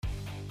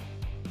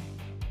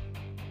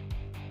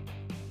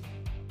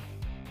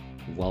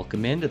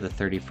Welcome into the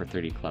 30 for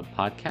 30 Club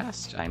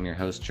podcast. I'm your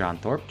host, John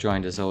Thorpe,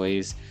 joined as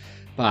always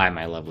by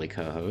my lovely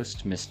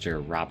co-host,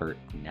 Mr. Robert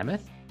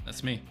Nemeth.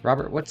 That's me.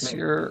 Robert, what's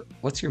your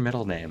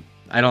middle name?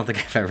 I don't think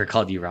I've ever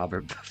called you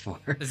Robert before.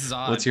 This is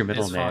odd. What's your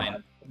middle it's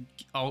name?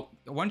 Fine.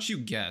 Once you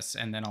guess,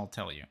 and then I'll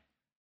tell you.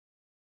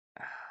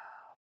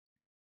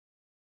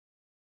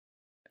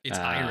 It's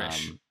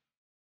Irish.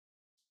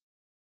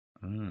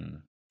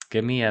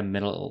 Give me a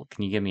middle.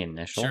 Can you give me an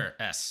initial? Sure,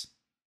 S.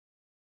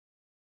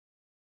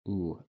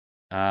 Ooh,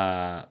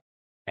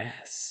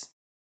 S.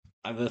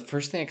 The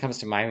first thing that comes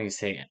to mind when you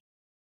say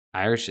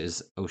Irish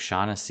is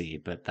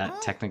O'Shaughnessy, but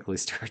that technically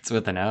starts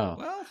with an O.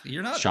 Well,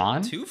 you're not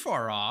Sean? too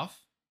far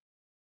off.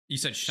 You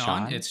said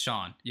Sean? It's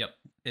Sean. Yep,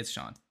 it's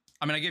Sean.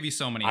 I mean, I give you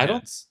so many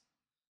hints.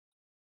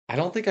 I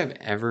don't think I've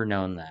ever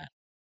known that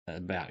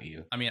about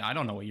you. I mean, I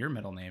don't know what your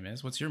middle name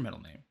is. What's your middle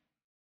name?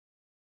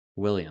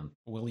 William.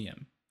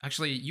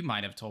 Actually, you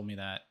might have told me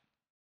that.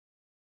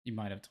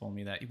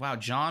 Wow,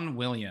 John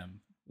William.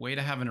 Way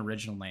to have an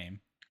original name.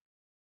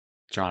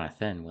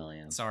 Jonathan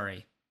William.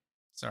 Sorry.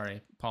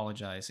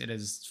 Apologize. It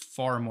is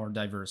far more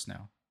diverse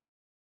now.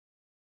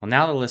 Well,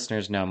 now the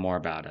listeners know more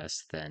about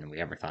us than we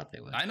ever thought they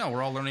would. I know.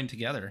 We're all learning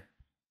together.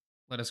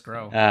 Let us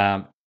grow.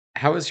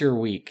 How was your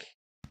week,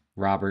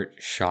 Robert,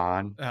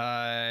 Sean?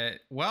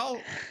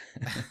 Well,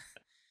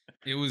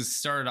 it was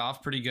started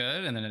off pretty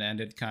good, and then it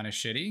ended kind of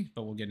shitty,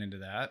 but we'll get into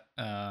that.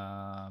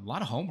 A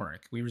lot of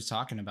homework. We were just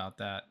talking about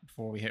that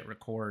before we hit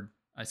record.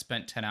 I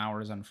spent 10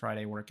 hours on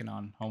Friday working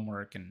on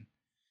homework, and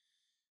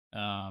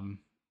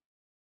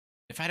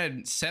if I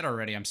hadn't said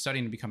already, I'm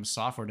studying to become a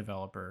software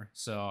developer.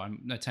 So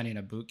I'm attending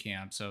a boot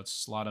camp. So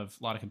it's a lot of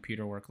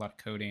computer work, a lot of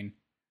coding.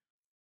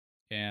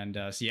 And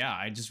so yeah,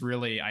 I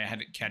had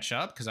to catch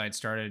up because I had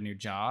started a new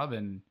job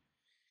and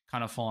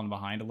kind of fallen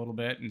behind a little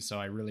bit. And so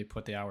I really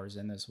put the hours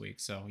in this week.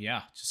 So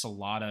yeah, just a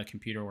lot of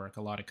computer work,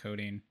 a lot of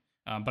coding.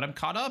 But I'm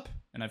caught up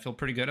and I feel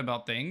pretty good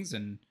about things.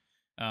 And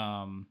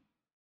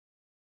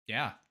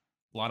yeah,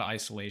 a lot of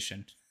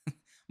isolation.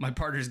 My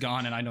partner's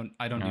gone and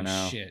I don't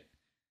do shit.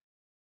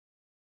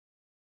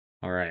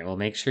 All right. Well,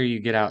 make sure you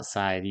get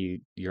outside.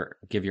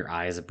 Give your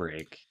eyes a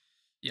break.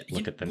 Yeah,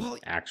 look at the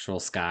actual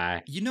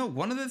sky. You know,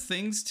 one of the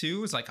things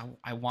too is like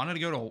I wanted to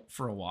go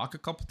for a walk a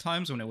couple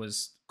times when it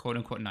was quote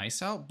unquote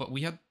nice out, but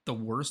we had the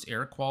worst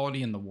air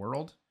quality in the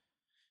world,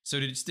 so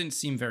it just didn't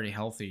seem very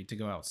healthy to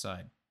go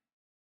outside.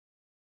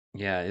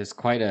 Yeah, it was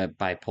quite a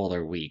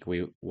bipolar week.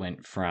 We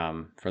went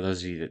from, for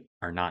those of you that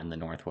are not in the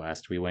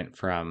Northwest, we went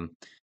from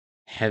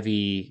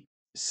heavy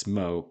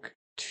smoke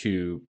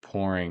to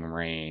pouring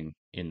rain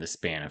in the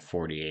span of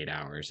 48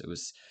 hours.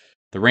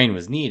 The rain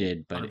was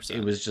needed, but 100%.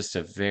 it was just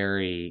a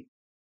very,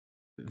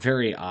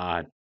 very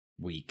odd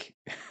week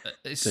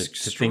to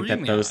think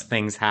that those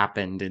things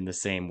happened in the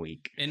same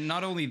week. And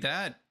not only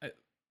that,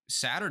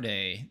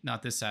 Saturday,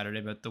 not this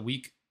Saturday, but the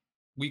week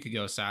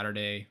ago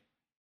Saturday,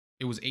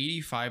 it was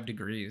 85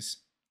 degrees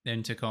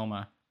in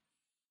Tacoma.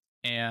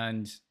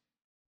 And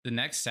the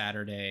next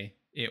Saturday,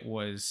 it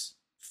was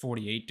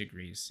 48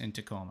 degrees in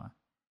Tacoma.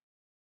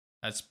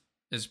 That's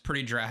a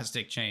pretty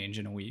drastic change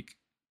in a week.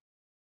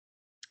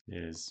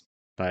 It is.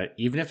 But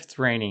even if it's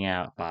raining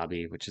out,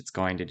 Bobby, which it's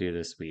going to do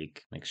this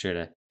week, make sure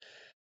to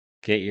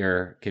give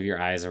your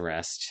eyes a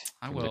rest.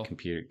 I will. The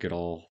computer, good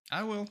old.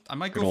 I will. I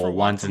might go for a walk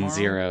ones tomorrow. And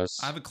zeros.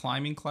 I have a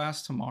climbing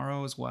class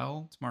tomorrow as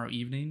well. Tomorrow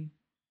evening.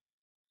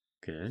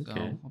 Good.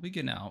 I'll be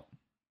getting out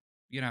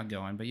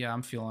going. But yeah,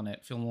 I'm feeling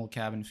it. Feeling a little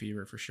cabin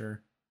fever for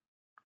sure.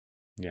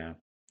 Yeah,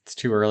 it's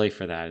too early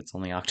for that. It's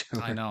only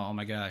October. I know. Oh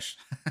my gosh,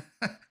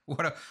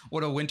 what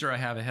a winter I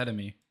have ahead of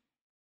me.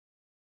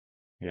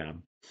 Yeah.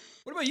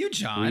 What about you,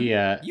 John? You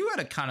had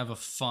a kind of a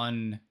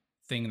fun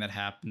thing that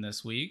happened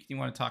this week. You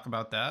want to talk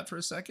about that for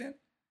a second?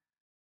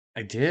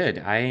 I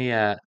did.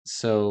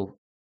 So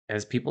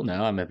as people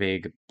know, I'm a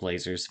big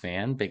Blazers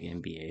fan, big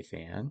NBA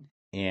fan,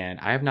 and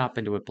I have not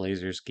been to a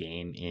Blazers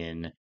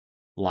game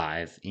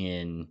live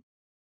in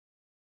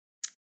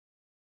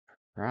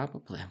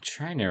probably, I'm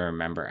trying to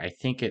remember. I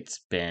think it's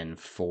been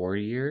 4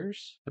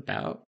 years,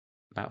 about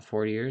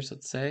 4 years,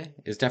 let's say.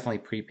 It's definitely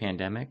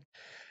pre-pandemic.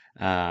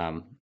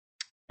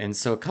 And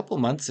so a couple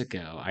months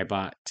ago, I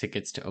bought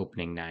tickets to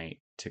opening night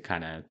to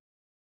kind of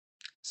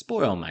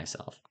spoil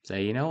myself.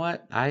 Say, you know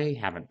what? I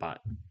haven't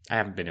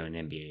been to an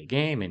NBA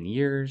game in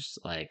years.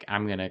 Like,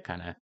 I'm gonna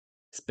kind of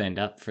spend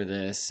up for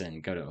this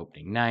and go to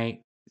opening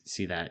night,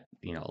 see that,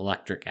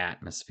 electric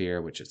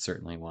atmosphere, which it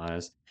certainly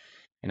was.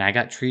 And I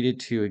got treated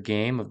to a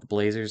game of the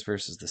Blazers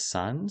versus the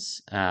Suns.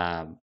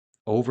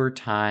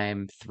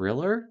 Overtime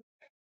thriller.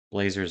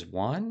 Blazers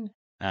won.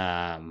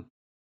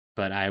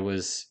 But I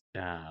was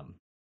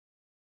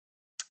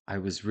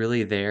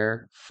really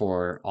there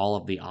for all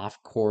of the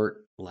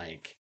off-court,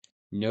 like,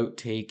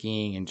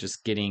 note-taking and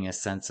just getting a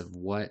sense of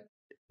what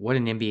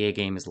an NBA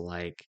game is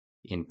like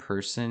in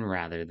person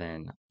rather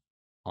than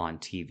on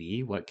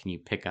TV. What can you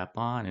pick up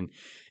on? And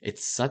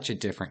it's such a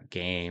different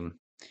game.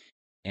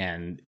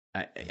 And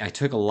I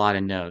took a lot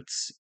of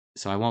notes,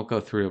 so I won't go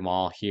through them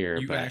all here,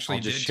 but I'll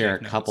just share a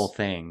couple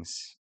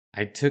things.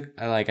 I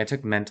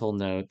took mental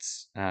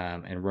notes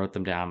and wrote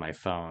them down on my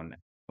phone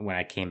when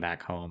I came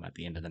back home at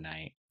the end of the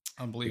night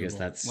because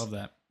Unbelievable. Love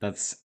that.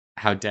 that's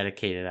how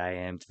dedicated I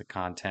am to the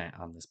content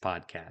on this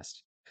podcast.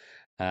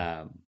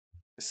 Um,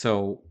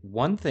 so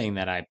one thing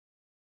that I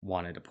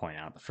wanted to point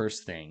out, the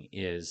first thing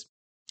is,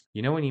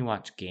 when you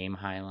watch game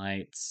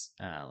highlights,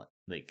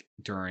 like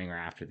during or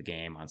after the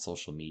game on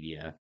social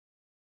media,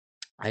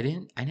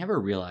 I never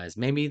realized,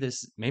 maybe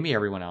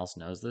everyone else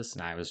knows this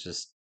and I was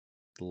just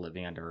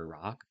living under a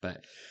rock,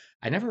 but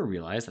I never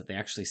realized that they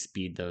actually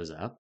speed those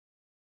up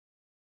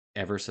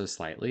ever so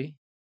slightly,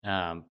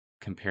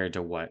 compared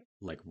to what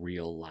like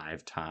real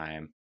live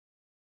time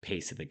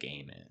pace of the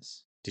game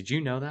is. Did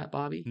you know that,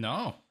 Bobby?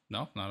 No,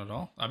 no, not at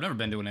all. I've never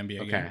been to an NBA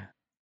game. Okay.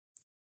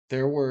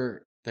 There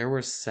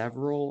were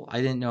several.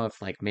 I didn't know if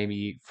like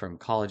maybe from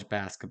college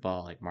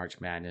basketball, like March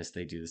Madness,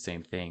 they do the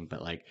same thing,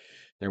 but like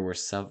there were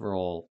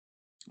several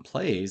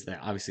plays that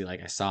obviously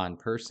like I saw in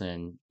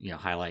person,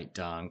 highlight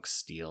dunks,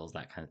 steals,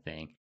 that kind of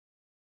thing.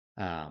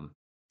 Um,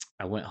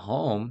 I went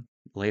home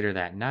later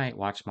that night,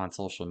 watched them on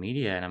social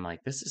media, and I'm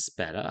like, this is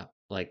sped up.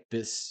 Like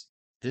this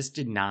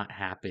did not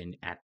happen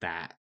at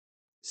that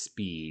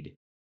speed,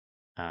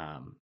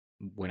 um,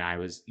 when I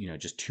was,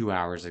 just 2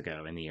 hours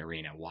ago in the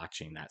arena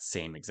watching that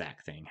same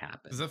exact thing Does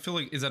happen. that feel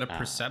like, is that a Uh,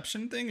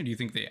 perception thing, or do you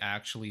think they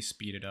actually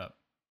speed it up?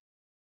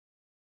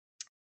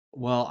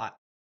 well,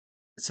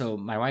 so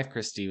my wife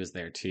Christy was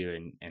there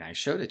too, and I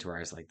showed it to her. I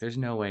was like, "There's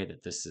no way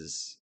that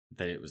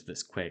it was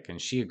this quick," and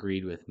she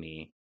agreed with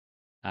me.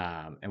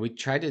 And we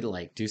tried to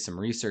like do some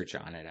research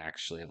on it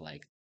actually, of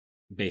like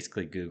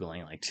basically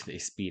Googling like do they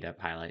speed up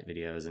highlight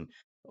videos, and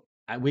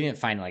we didn't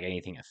find like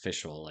anything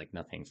official, like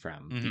nothing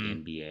from the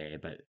Mm-hmm.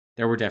 NBA, but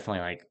there were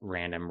definitely like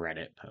random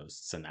Reddit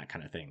posts and that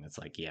kind of thing. That's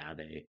like, yeah,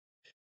 they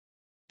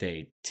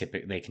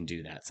can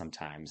do that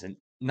sometimes, and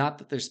not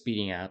that they're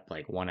speeding up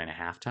like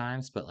 1.5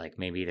 times, but like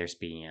maybe they're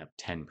speeding up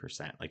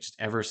 10%, like just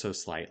ever so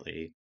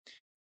slightly.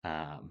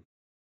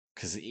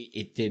 Because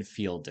it did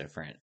feel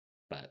different,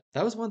 but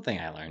that was one thing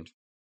I learned.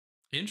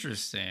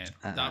 Interesting.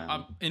 I'm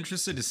Um,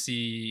 interested to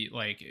see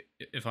like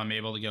if I'm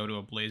able to go to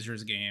a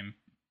Blazers game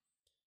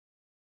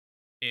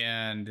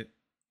and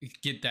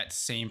get that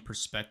same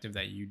perspective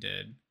that you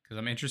did, because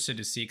I'm interested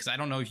to see, because I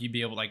don't know if you'd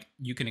be able, like,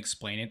 you can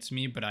explain it to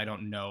me, but I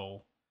don't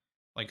know,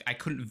 like, I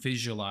couldn't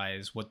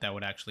visualize what that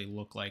would actually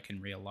look like in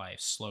real life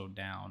slowed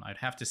down. I'd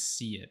have to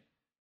see it.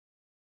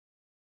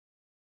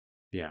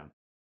 yeah.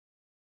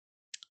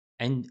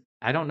 And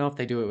I don't know if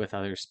they do it with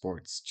other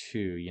sports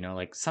too.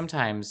 Like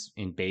sometimes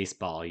in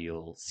baseball,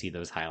 you'll see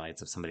those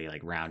highlights of somebody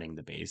like rounding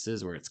the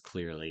bases where it's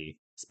clearly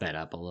sped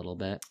up a little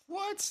bit.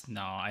 What?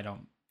 No, I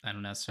don't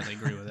necessarily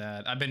agree with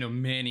that. I've been to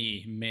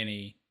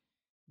many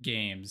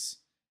games,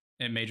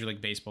 and Major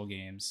League Baseball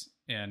games,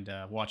 and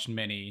watched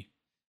many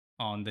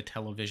on the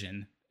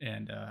television,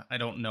 and I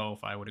don't know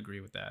if I would agree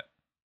with that.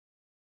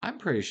 I'm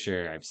pretty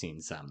sure I've seen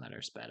some that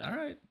are sped All up.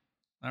 right.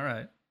 All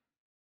right.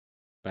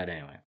 But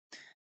anyway,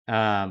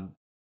 um,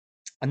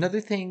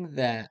 another thing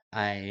that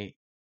I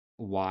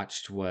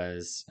watched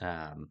was,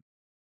 and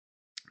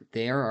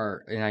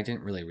I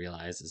didn't really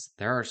realize, is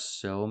there are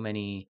so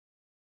many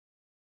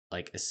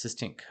like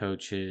assistant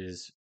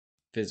coaches,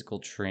 physical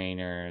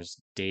trainers,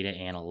 data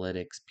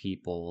analytics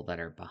people that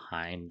are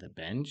behind the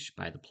bench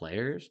by the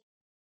players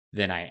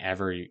than I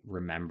ever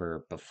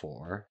remember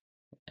before,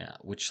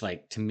 which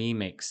like to me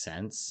makes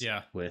sense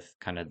Yeah. with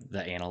kind of the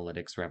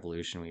analytics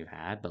revolution we've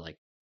had. But like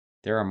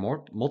there are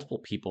multiple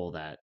people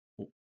that,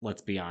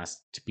 let's be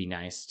honest, to be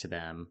nice to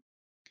them,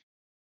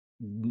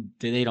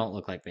 they don't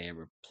look like they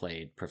ever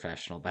played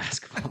professional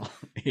basketball.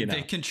 They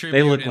They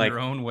contribute look in their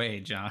like own way,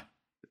 John.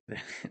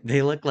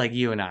 they look like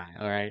you and I.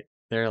 All right,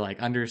 they're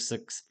like under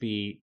 6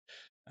 feet.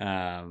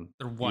 They're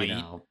You white.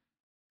 know,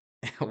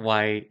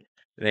 white.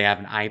 They have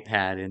an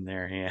iPad in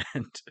their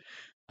hand.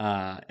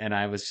 And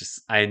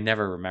I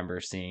never remember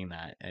seeing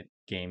that at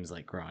games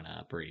like growing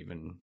up or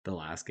even the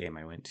last game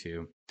I went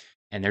to.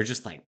 And they're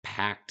just like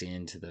packed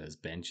into those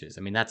benches.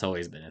 I mean, that's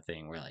always been a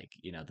thing where like,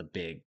 the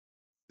big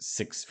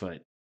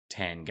 6'10"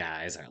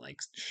 guys are like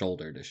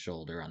shoulder to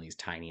shoulder on these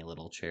tiny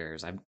little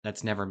chairs.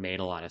 That's never made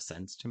a lot of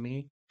sense to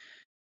me.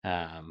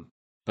 Um,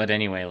 but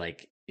anyway,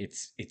 like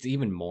it's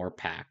even more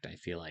packed, I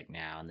feel like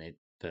now, and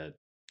the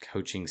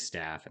coaching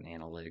staff and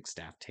analytics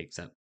staff takes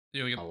up a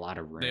lot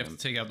of They have to room.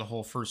 take out the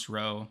whole first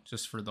row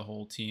just for the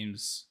whole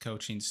team's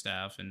coaching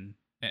staff and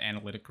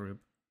analytic group.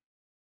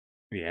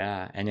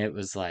 Yeah, and it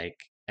was like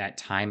at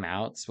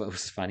timeouts, what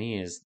was funny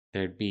is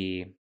there'd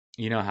be,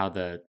 how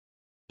the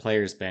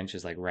players' bench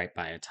is like right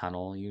by a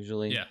tunnel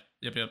usually Yeah.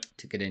 Yep. Yep.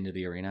 to get into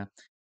the arena.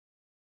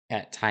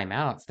 At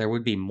timeouts, there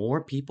would be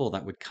more people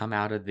that would come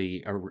out of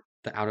the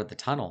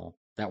tunnel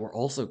that were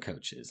also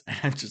coaches. And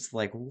I'm just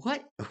like,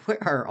 what?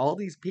 Where are all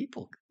these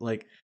people?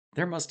 Like,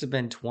 there must have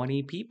been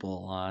 20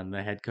 people on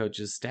the head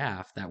coach's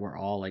staff that were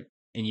all like,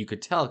 and you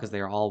could tell because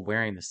they were all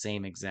wearing the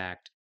same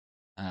exact,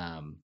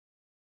 um,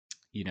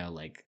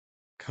 like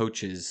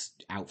coach's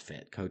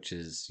outfit,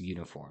 coach's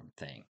uniform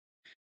thing.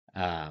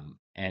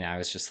 And I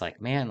was just like,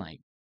 man, like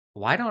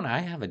why don't I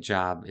have a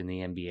job in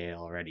the NBA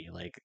already?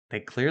 Like they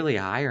clearly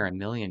hire a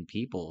million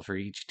people for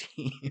each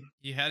team.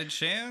 You had a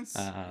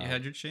chance. You Uh,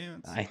 had your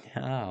chance. I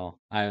know.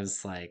 I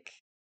was like,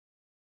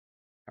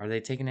 are they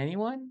taking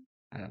anyone?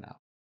 I don't know.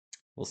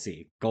 We'll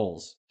see.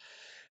 Goals.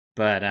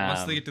 But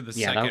Once they get to the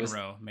yeah, that second was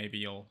row, maybe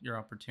your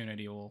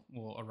opportunity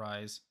will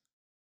arise.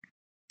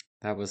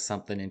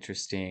 something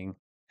interesting.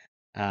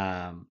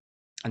 Um,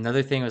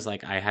 Another thing was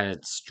like I had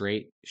a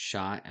straight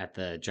shot at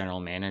the general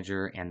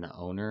manager and the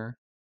owner,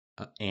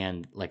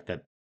 and like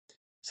the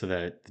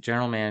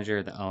general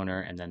manager, the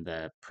owner, and then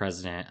the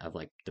president of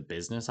like the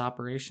business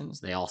operations.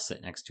 They all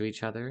sit next to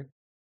each other,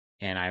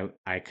 and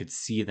I could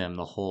see them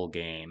the whole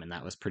game, and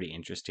that was pretty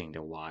interesting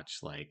to watch.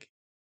 Like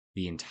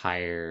the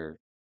entire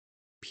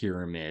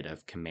pyramid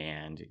of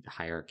command,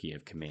 hierarchy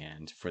of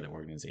command for the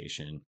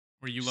organization.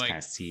 Were you Just kind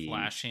like of see.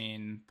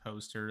 flashing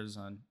posters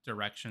on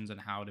directions on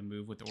how to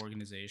move with the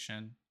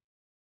organization?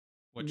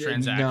 What No,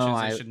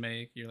 transactions they should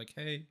make? You're like,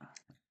 hey,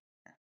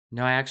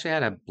 I actually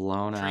had a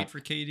blown trade up for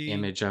KD.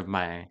 image of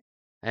my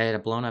I had a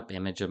blown up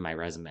image of my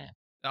resume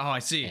Oh, I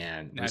see.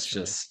 and was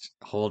Naturally. just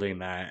holding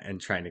that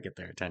and trying to get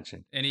their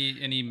attention.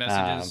 Any Um,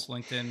 messages,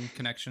 LinkedIn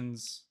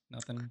connections?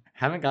 Nothing.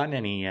 haven't gotten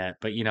any yet,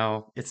 but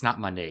it's not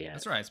Monday yet.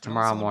 That's right. It's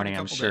Tomorrow only been a morning,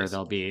 I'm couple sure days.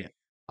 there'll be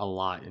a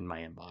lot in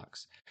my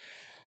inbox.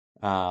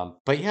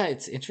 But yeah,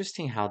 it's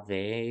interesting how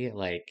they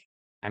like.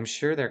 I'm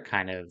sure they're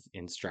kind of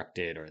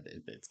instructed, or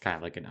it's kind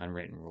of like an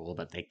unwritten rule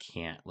that they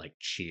can't like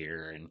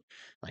cheer and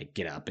like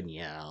get up and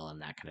yell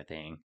and that kind of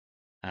thing.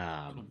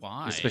 But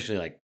why? Especially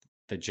like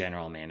the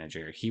general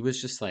manager, he was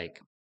just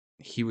like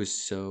he was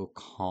so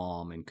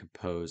calm and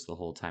composed the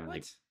whole time,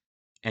 like. What?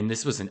 And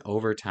this was an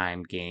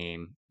overtime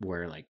game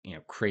where like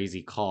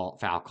crazy foul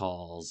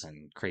calls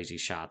and crazy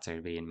shots are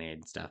being made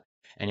and stuff.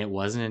 And it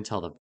wasn't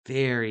until the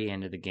very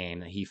end of the game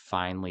that he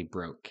finally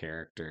broke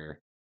character.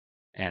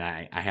 And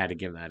I had to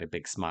give that a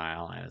big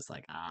smile. I was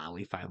like,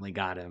 we finally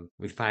got him.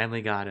 We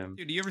finally got him.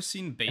 Dude, you ever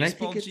seen And I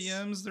think baseball it's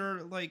GMs?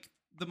 They're like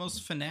the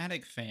most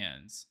fanatic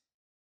fans.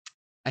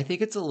 I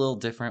think it's a little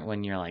different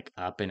when you're like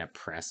up in a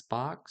press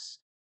box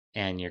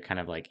and you're kind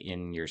of like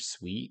in your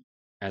suite,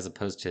 as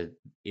opposed to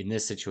in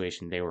this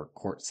situation, they were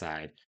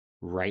courtside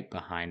right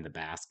behind the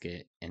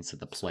basket. And so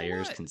the So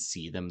players what? can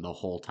see them the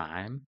whole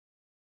time.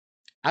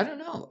 I don't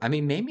know. I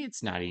mean, maybe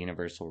it's not a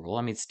universal rule.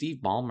 I mean, Steve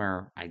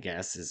Ballmer, I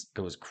guess, is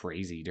goes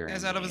crazy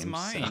Guy's during out of his games.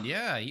 So mind.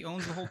 Yeah, he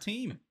owns the whole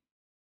team.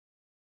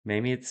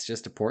 maybe it's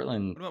just a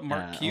Portland What about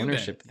Mark Cuban?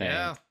 ownership thing.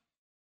 Yeah,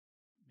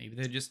 maybe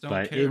they just don't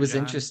But it care, was John.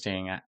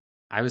 interesting.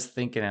 I was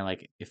thinking,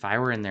 like, if I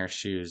were in their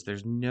shoes,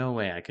 there's no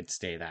way I could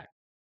stay that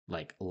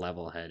like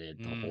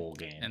level-headed the Mm. whole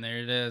game. And there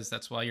it is.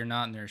 That's why you're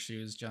not in their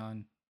shoes,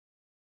 John.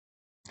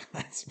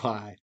 That's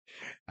why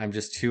I'm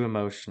just too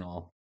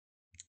emotional.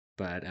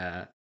 But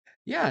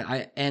yeah,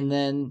 I and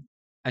then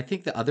I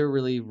think the other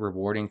really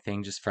rewarding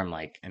thing just from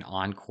like an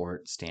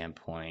on-court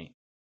standpoint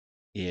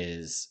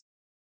is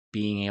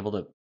being able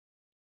to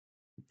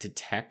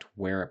detect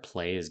where a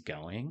play is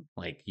going.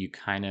 Like you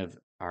kind of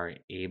are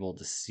able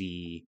to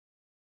see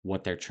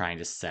what they're trying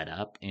to set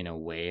up in a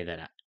way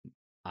that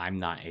I'm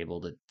not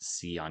able to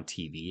see on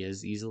TV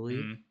as easily,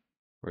 Mm.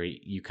 where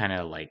you kind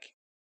of like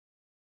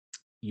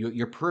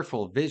your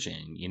peripheral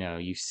vision,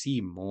 you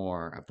see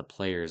more of the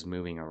players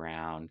moving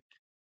around,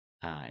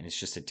 and it's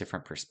just a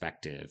different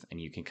perspective, and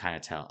you can kind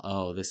of tell,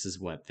 oh, this is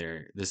what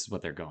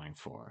they're going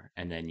for,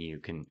 and then you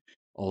can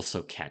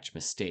also catch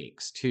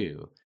mistakes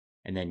too,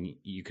 and then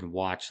you can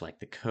watch like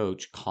the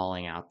coach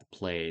calling out the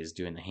plays,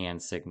 doing the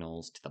hand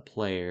signals to the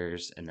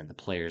players, and then the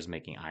players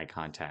making eye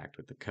contact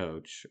with the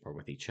coach or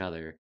with each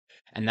other.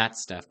 And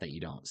that's stuff that you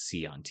don't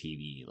see on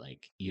TV.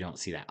 Like you don't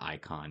see that eye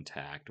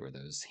contact or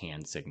those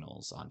hand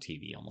signals on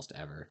TV almost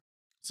ever.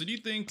 So do you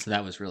think? So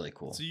that was really So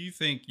cool. you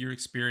think your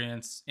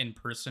experience in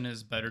person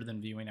is better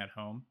than viewing at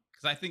home?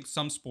 Because I think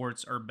some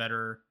sports are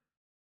better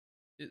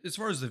as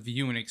far as the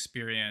viewing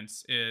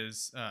experience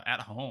is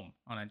at home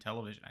on a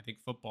television. I think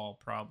football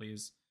probably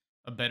is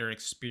a better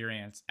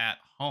experience at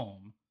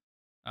home.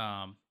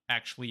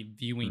 Actually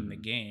viewing the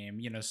Hmm.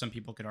 game. Some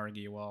people could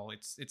argue, well,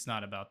 it's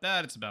not about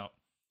that. It's about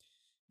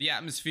the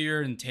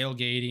atmosphere and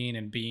tailgating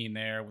and being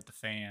there with the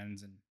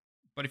fans. And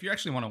but if you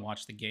actually want to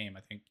watch the game,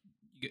 I think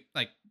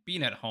like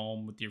being at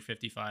home with your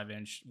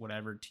 55-inch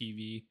whatever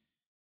TV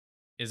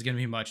is going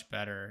to be much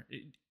better.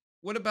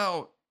 What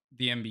about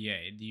the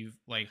NBA? Do you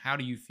like? How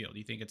do you feel? Do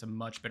you think it's a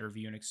much better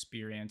viewing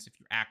experience if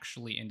you're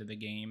actually into the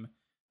game,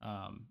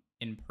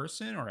 in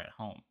person or at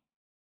home?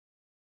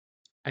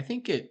 I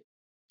think it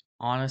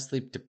honestly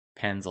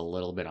depends a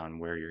little bit on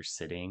where you're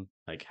sitting,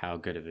 like how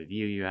good of a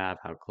view you have,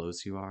 how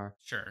close you are.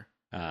 Sure,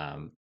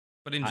 Um,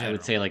 but in I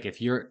would general, say like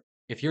if you're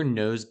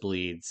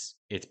nosebleeds,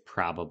 it's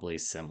probably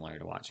similar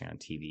to watching on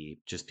TV,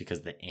 just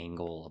because the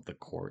angle of the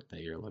court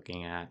that you're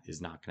looking at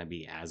is not going to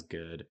be as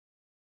good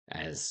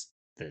as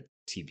the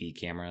TV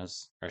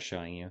cameras are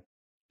showing you.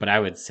 But I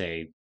would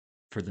say,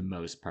 for the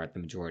most part, the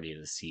majority of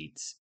the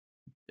seats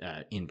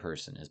in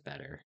person is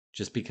better,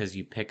 just because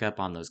you pick up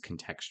on those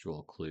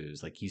contextual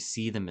clues. Like you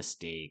see the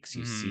mistakes,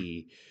 you hmm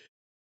see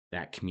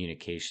that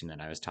communication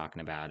that I was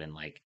talking about, and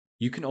like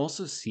You can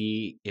also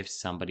see if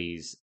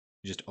somebody's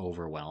just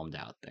overwhelmed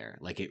out there.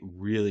 Like it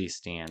really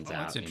stands Oh,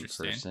 that's out in interesting.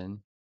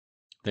 person.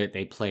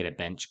 They played a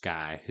bench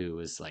guy who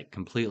was like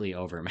completely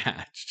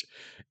overmatched,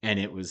 and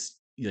it was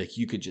like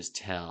you could just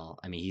tell.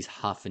 I mean, he's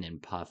huffing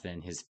and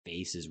puffing, his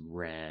face is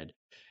red,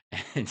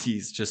 and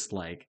he's just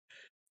like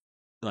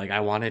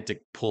I wanted to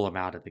pull him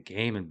out of the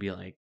game and be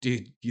like,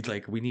 dude, you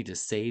like we need to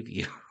save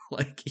you.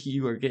 Like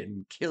you are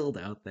getting killed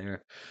out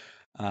there.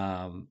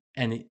 And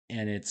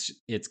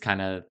it's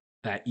kind of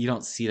that you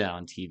don't see that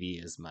on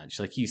TV as much.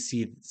 Like you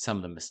see some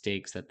of the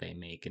mistakes that they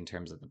make in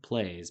terms of the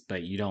plays,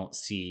 but you don't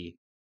see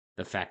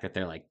the fact that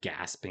they're like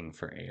gasping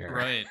for air.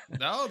 Right.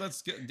 Oh,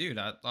 that's good, dude.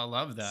 I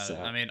love that.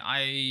 I So mean,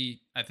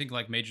 I think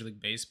like Major League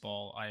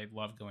Baseball, I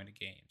love going to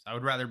games. I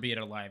would rather be at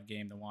a live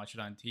game than watch it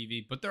on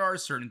TV. But there are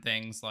certain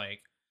things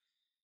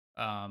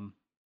um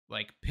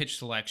like pitch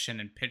selection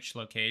and pitch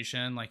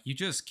location. Like you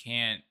just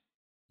can't.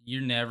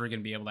 You're never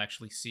gonna be able to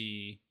actually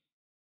see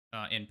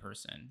in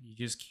person. You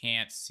just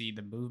can't see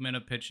the movement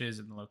of pitches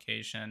and the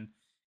location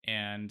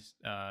and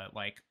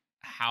like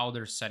how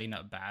they're setting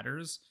up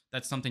batters.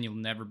 That's something you'll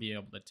never be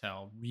able to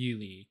tell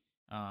really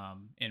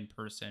in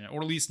person,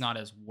 or at least not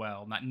as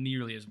well, not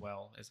nearly as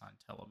well as on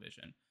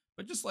television.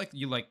 But just like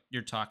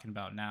you're talking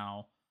about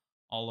now,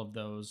 all of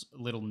those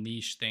little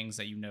niche things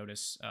that you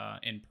notice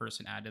in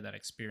person add to that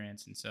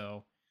experience, and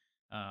so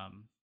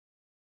um,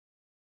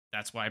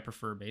 that's why I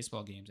prefer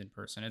baseball games in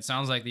person. It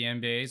sounds like the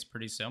NBA is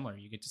pretty similar.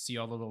 You get to see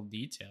all the little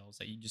details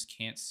that you just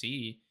can't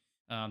see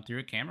through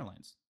a camera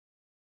lens.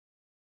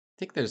 I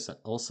think there's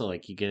also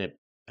like you get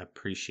a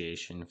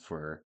appreciation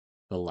for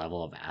the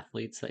level of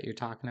athletes that you're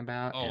talking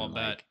about Oh, I'll and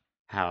bet. like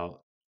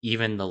how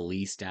even the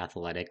least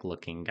athletic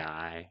looking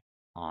guy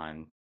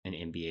on an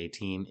NBA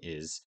team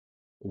is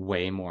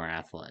way more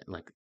athletic,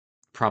 like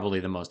probably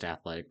the most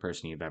athletic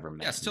person you've ever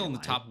Yeah, met in still your in the life,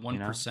 top you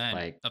know?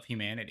 1% Like of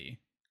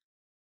humanity.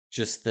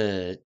 just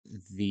the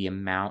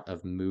amount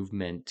of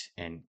movement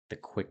and the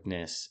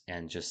quickness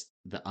and just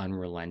the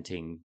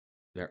unrelenting,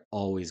 they're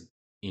always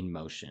in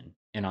motion.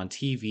 And on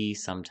TV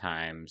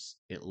sometimes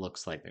it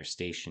looks like they're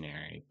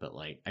stationary, but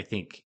like I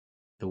think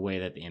the way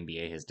that the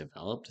NBA has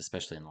developed,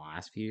 especially in the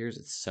last few years,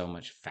 it's so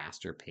much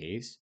faster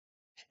pace,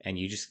 and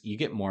you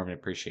get more of an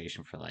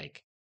appreciation for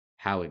like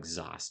how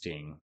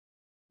exhausting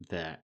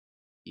that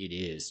it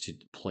is to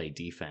play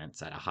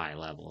defense at a high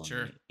level in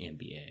Sure. the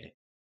NBA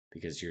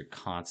because you're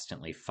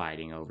constantly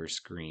fighting over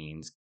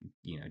screens,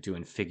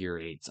 doing figure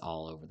eights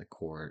all over the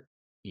court,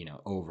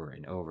 over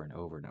and over and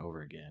over and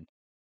over again,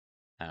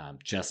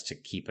 just to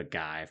keep a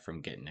guy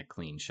from getting a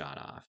clean shot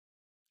off.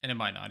 And it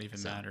might not even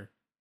So matter.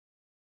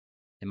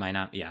 it might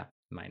not, yeah, it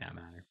might not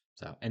matter.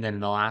 So, and then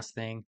the last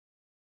thing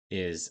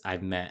is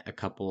I've met a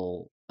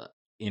couple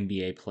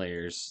NBA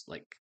players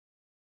like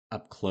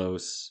up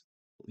close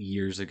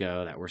years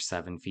ago that were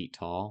 7 feet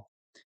tall,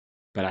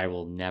 but I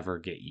will never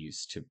get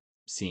used to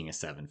seeing a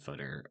 7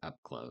 footer up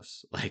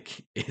close.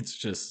 Like it's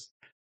just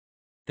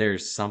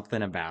there's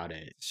something about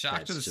it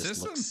Shock to that's the just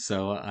looks system.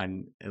 so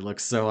it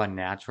looks so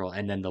unnatural,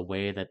 and then the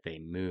way that they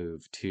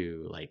move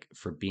too, like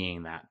for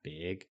being that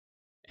big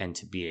and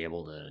to be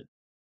able to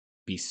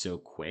be so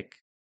quick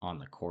on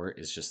the court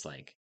is just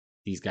like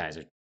these guys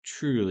are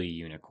truly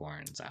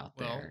unicorns out Well,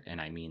 there,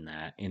 and I mean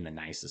that in the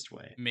nicest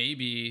way.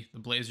 maybe the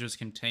Blazers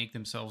can tank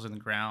themselves in the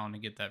ground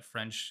and get that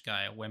French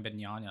guy,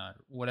 Wembenyama,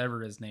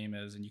 whatever his name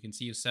is, and you can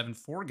see a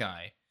 7'4"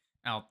 guy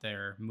out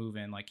there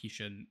moving like he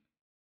shouldn't.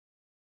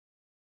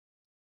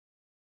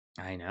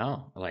 I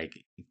know,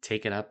 like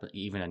take it up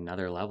even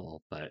another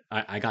level. But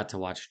I got to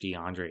watch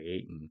DeAndre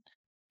Ayton,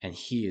 and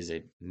he is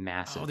a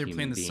Oh, massive they're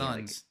playing human the being.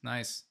 Like Suns.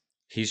 Nice.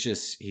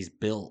 he's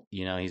built,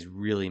 he's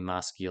really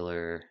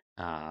muscular.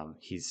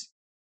 He's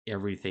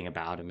everything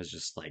about him is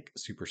just like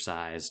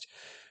supersized.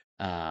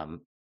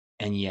 Um,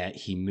 and yet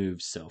he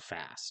moves so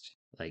fast.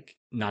 Like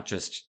not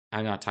just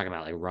I'm not talking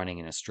about like running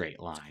in a straight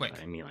It's line, but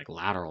quick. I mean like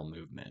lateral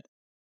movement.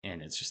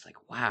 And it's just like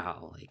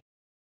wow, like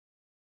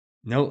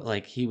no,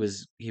 like he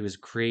was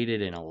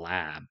created in a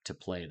lab to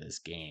play this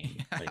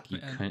game. Yeah, Like you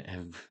man.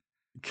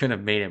 couldn't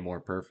have made it more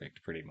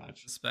perfect, pretty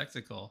much. The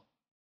spectacle.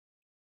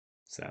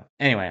 So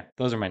anyway,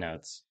 those are my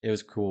notes. It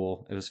was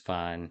cool. It was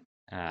fun.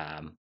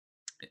 Um,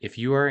 if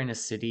you are in a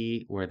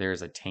city where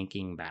there's a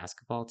tanking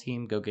basketball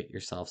team, go get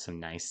yourself some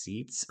nice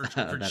seats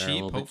For that are a cheap,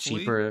 little bit hopefully,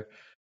 cheaper.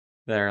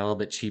 That are a little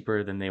bit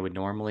cheaper than they would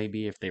normally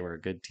be if they were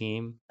a good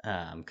team.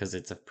 Because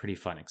it's a pretty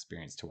fun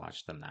experience to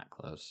watch them that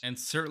close. and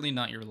certainly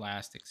not your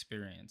last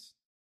experience.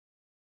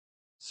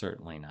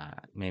 Certainly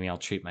not. Maybe I'll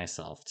treat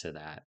myself to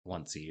that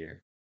once a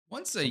year,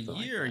 Once a something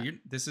like year, that.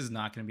 this is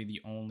not going to be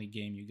the only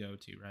game you go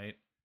to, right?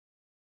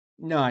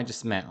 No, I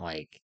just meant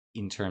like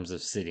in terms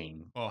of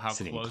Oh, how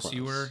sitting close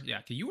you were? close.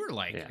 Yeah, 'cause you were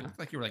like, it Yeah. looked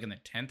like you were like in the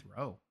 10th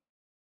row.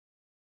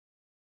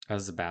 I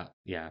was about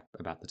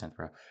the 10th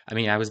row. I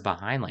mean, I was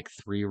behind like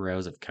 3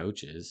 rows of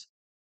coaches.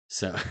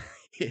 So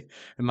it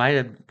might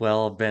have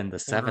well been the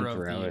Quarter seventh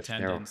of row the if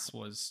they were attendance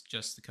was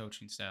just the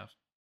coaching staff.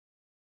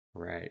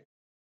 right.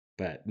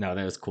 But no,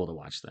 that was cool to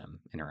watch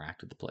them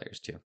interact with the players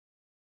too.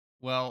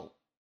 Well,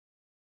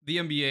 The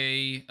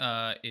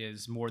NBA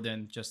is more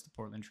than just the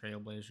Portland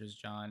Trailblazers,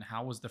 John.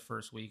 How was the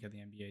first week of the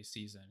NBA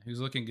season? Who's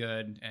looking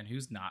good and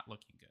who's not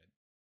looking good?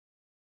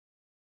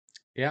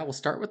 Yeah, we'll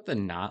start with the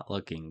not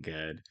looking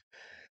good.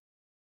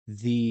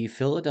 The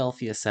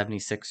Philadelphia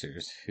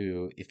 76ers,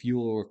 who, if you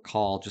will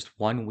recall, just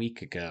 1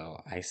 week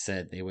ago, I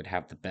said they would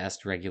have the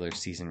best regular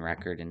season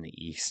record in the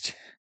East.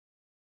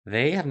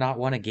 They have not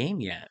won a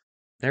game yet.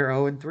 They're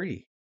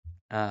 0-3.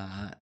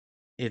 Uh,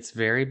 it's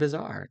very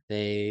bizarre.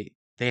 They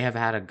have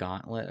had a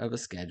gauntlet of a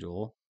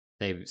schedule.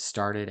 They've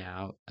started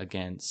out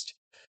against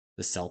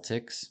the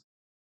Celtics,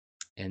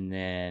 and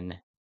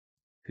then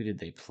who did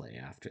they play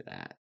after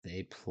that?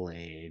 They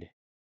played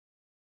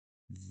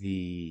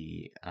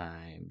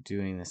I'm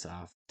doing this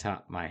off the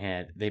top of my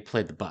head. They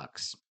played the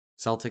Bucks,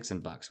 Celtics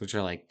and Bucks, which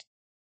are like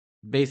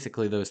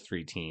basically those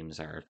three teams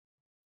are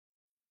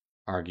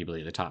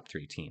arguably the top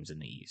three teams in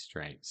the East,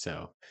 right?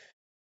 So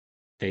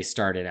they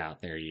started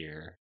out their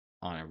year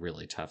on a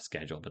really tough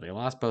schedule, but they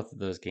lost both of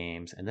those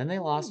games, and then they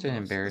Ooh, lost an lost to the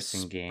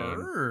embarrassing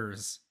game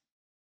Spurs.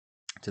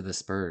 to the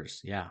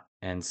Spurs. Yeah,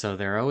 and so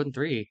they're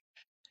 0-3,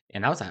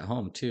 and I was at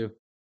home too.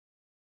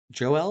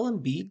 Joel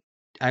Embiid,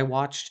 I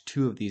watched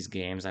two of these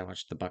games. I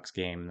watched the Bucks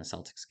game and the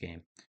Celtics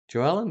game.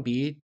 Joel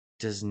Embiid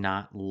does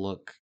not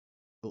look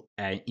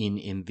in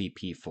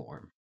MVP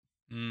form.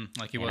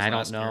 Like he And was I don't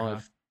last year, know huh?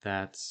 if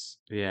that's,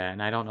 yeah,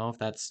 and I don't know if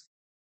that's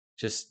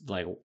just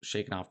like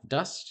shaking off the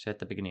dust at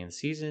the beginning of the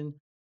season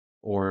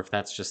or if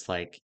that's just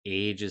like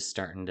age is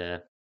starting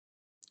to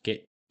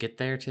get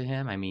there to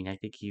him. I mean, I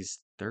think he's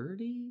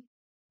 30,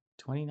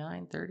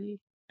 29, 30.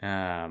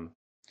 Um,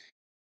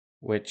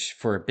 which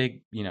for a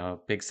big,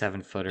 big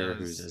 7 footer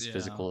who's Does as yeah,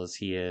 physical as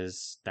he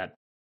is, that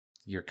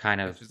you're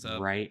kind of catches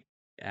up. right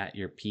at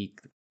your peak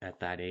at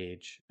that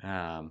age.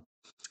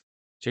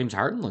 James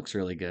Harden looks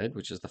really good,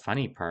 which is the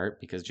funny part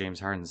because James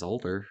Harden's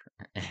older,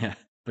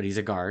 but he's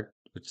a guard,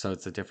 so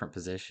it's a different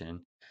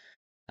position.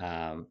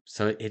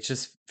 So it's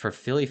just for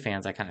Philly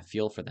fans, I kind of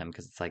feel for them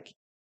because it's like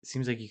it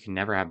seems like you can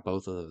never have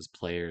both of those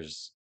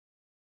players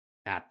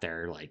at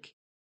their like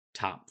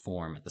top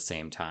form at the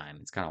same time.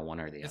 It's kind of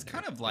one or the It's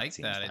kind other, of it like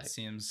seems that, it like.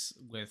 seems,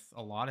 with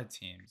a lot of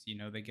teams. You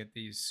know, they get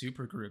these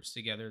super groups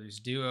together, these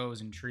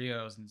duos and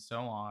trios and so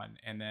on.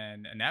 And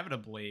then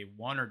inevitably,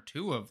 one or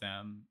two of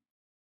them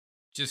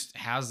just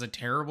has a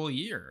terrible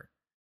year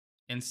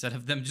instead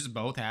of them just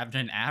both having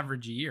an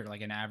average year,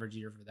 like an average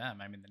year for them.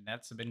 I mean, the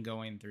Nets have been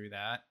going through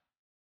that.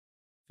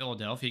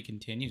 Philadelphia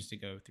continues to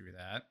go through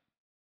that.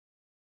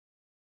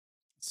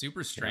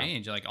 Super Yeah.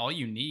 strange. Like, all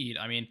you need,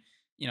 I mean,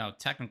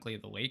 technically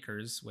the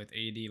Lakers with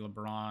AD,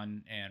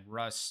 LeBron, and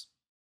Russ,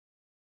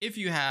 if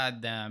you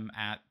had them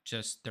at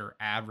just their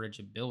average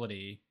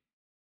ability,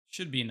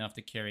 should be enough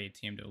to carry a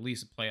team to at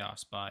least a playoff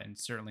spot. And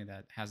certainly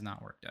that has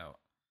not worked out.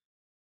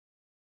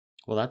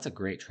 Well, that's a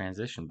great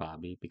transition,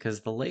 Bobby,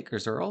 because the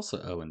Lakers are also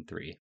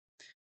 0-3.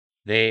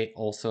 They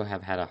also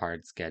have had a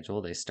hard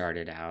schedule. They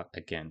started out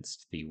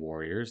against the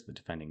Warriors, the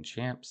defending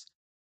champs,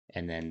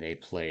 and then they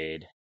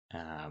played.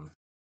 Um,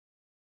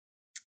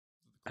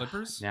 The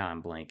Clippers? now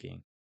I'm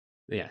blanking.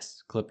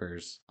 Yes,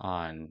 Clippers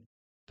on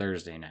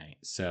Thursday night.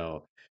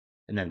 So,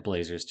 and then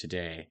Blazers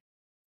today,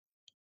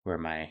 where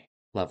my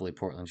lovely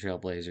Portland Trail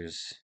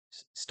Blazers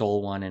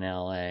stole one in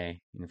LA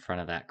in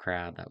front of that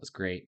crowd. That was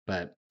great.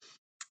 But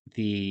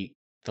the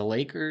the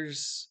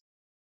Lakers,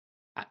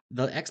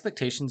 the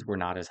expectations were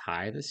not as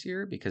high this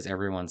year because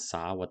everyone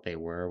saw what they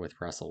were with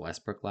Russell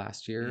Westbrook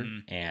last year,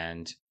 Mm.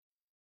 and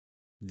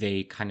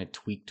they kind of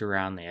tweaked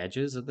around the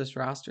edges of this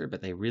roster,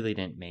 but they really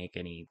didn't make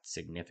any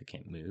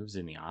significant moves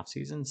in the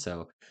offseason.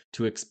 So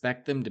to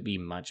expect them to be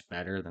much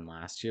better than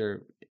last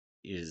year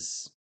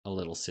is a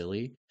little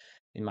silly,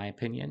 in my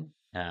opinion.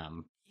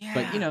 But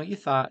Yeah.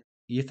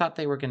 you thought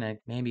they were gonna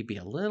maybe be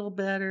a little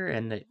better,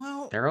 and that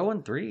Well, they're 0 well,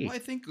 I 3.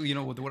 think,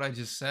 with what I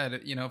just said,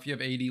 if you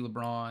have AD,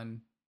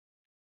 LeBron,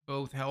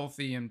 both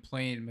healthy and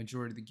playing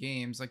majority of the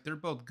games, like, they're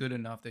both good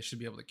enough. They should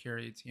be able to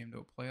carry a team to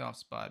a playoff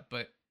spot.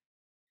 But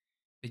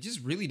they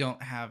just really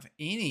don't have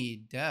any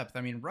depth.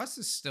 I mean, Russ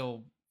is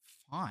still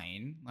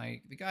fine.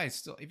 Like, the guy is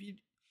still, if you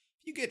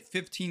get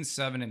 15,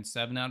 7, and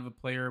 7 out of a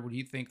player, would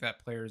you think that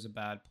player is a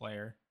bad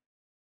player?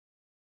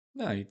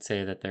 No, you'd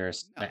say that they're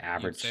No, the you'd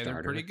average say they're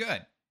pretty starter.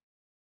 good.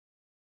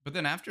 But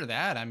then after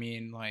that, I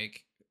mean,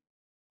 like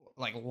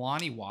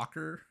Lonnie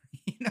Walker,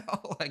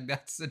 like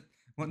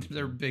one of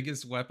their Hmm.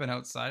 biggest weapon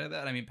outside of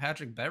that. I mean,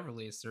 Patrick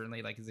Beverly is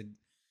certainly, like, is a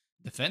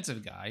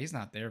defensive guy. He's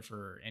not there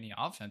for any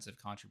offensive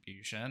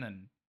contribution.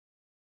 And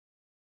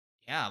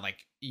yeah,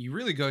 like, you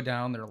really go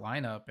down their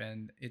lineup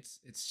and it's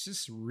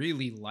just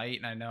really light.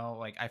 And I know,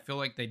 like, I feel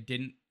like they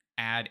didn't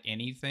add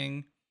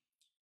anything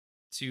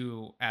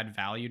to add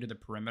value to the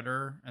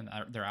perimeter, and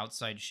their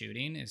outside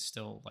shooting is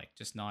still, like,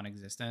 just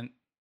non-existent.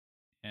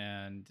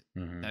 And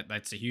Hmm.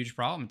 that's a huge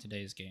problem in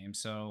today's game.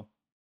 So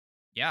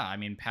yeah, I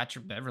mean,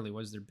 Patrick Beverly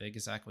was their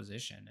biggest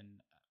acquisition.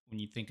 And when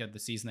you think of the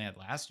season they had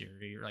last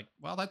year, you're like,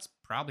 well, that's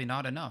probably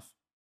not enough.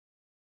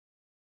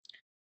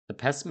 The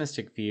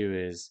pessimistic view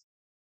is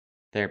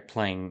they're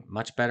playing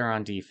much better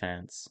on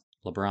defense.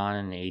 LeBron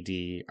and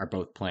AD are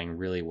both playing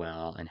really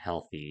well and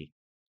healthy,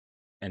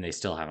 and they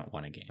still haven't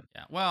won a game.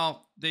 Yeah.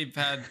 Well, they've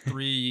had That's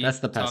 3 the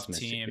tough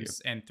pessimistic view.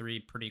 teams and 3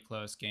 pretty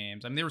close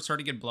games. I mean, they were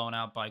starting to get blown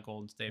out by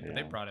Golden State, but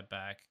they Yeah, brought it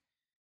back.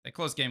 That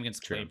close game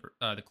against true.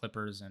 The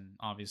Clippers, and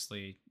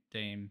obviously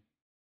Dame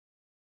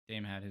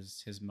had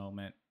his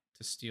moment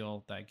to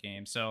steal that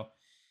game. So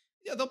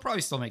yeah, they'll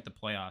probably still make the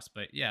playoffs,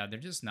 but yeah, they're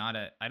just not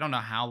a. I don't know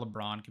how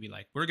LeBron could be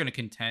like, we're going to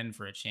contend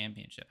for a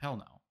championship. Hell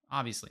no,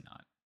 obviously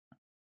not.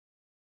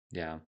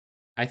 Yeah.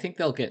 I think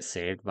they'll get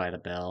saved by the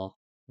bell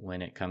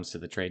when it comes to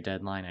the trade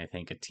deadline. I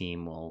think a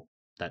team will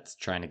that's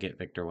trying to get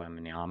Victor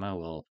Wembanyama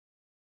will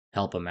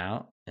help him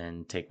out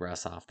and take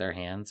Russ off their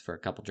hands for a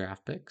couple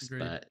draft picks, Agreed.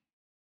 but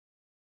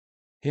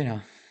you know,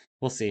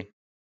 we'll see.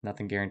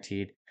 Nothing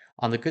guaranteed.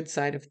 On the good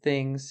side of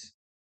things,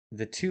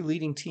 the two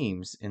leading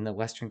teams in the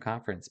Western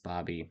Conference,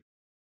 Bobby,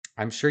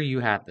 I'm sure you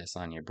had this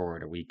on your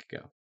board a week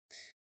ago.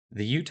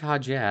 The Utah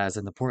Jazz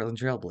and the Portland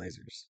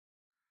Trailblazers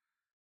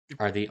You're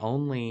are pretty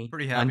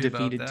happy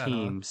about that,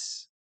 huh?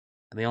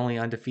 the only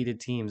undefeated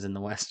teams in the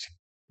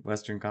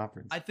Western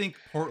Conference. I think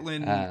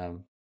Portland,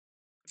 Um,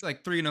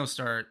 like 3-0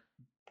 start,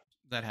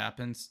 that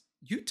happens.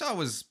 Utah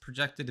was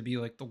projected to be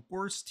like the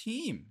worst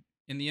team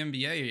in the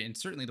NBA and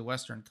certainly the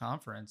Western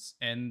Conference,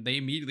 and they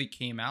immediately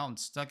came out and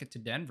stuck it to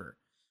Denver,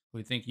 who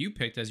I think you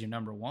picked as your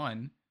number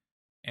one.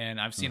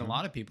 And I've seen a mhm.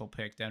 lot of people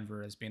pick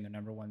Denver as being the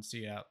number one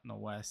seed out in the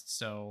West.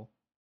 So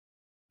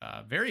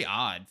very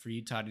odd for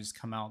Utah to just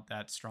come out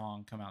that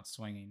strong, come out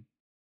swinging.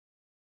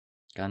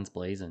 Guns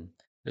blazing.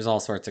 There's all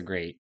sorts of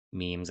great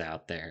memes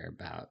out there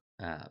about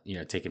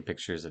taking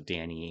pictures of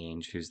Danny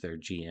Ainge, who's their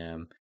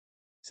GM,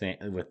 saying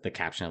with the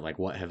caption of like,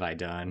 "What have I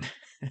done?"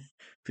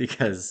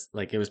 Because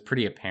like it was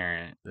pretty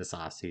apparent this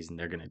offseason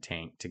they're gonna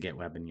tank to get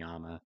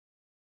Wembanyama,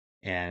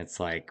 and it's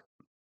like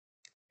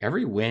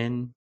every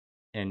win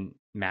and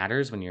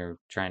matters when you're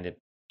trying to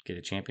get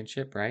a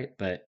championship, right?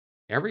 But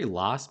every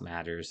loss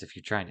matters if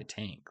you're trying to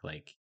tank.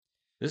 Like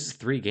this is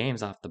 3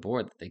 games off the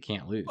board that they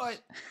can't But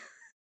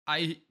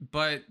lose.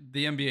 but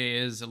the NBA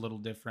is a little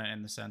different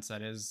in the sense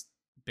that it is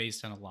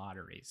based on a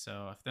lottery.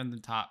 So if then the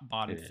top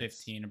bottom It is.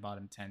 15 or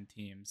bottom 10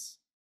 teams,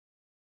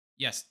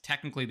 yes,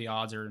 technically the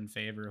odds are in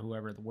favor of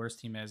whoever the worst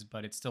team is,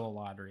 but it's still a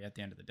lottery at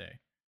the end of the day.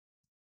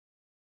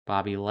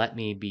 Bobby, let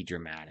me be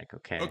dramatic,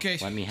 okay? Okay,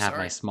 Let me have my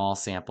sorry. small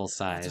sample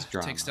I have to size take a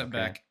drama, step okay?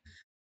 back.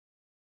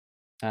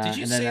 Did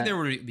you And then say there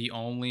were the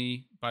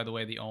only, by the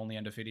way, the only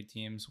undefeated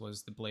teams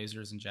was the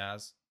Blazers and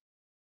Jazz?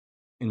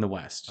 in the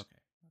West, Okay.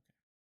 Okay.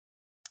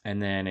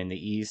 and then in the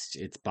East,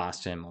 it's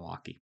Boston and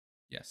Milwaukee,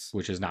 Yes.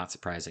 which is not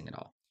surprising at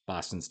all.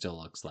 Boston still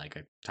looks like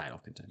a title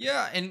contender.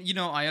 Yeah, and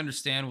I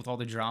understand with all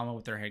the drama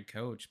with their head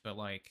coach, but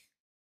like,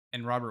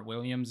 and Robert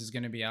Williams is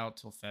going to be out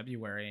till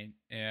February.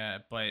 Yeah,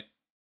 but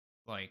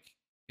like,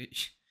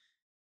 this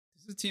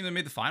is a team that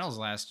made the finals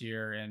last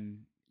year, and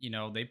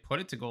they put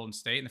it to Golden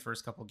State in the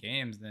first couple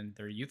games. Then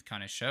their youth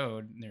kind of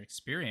showed and their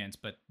experience,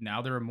 but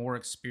now they're a more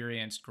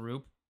experienced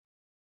group.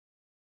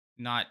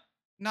 Not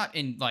not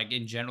in like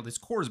in general. This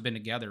core has been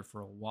together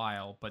for a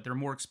while, but they're a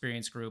more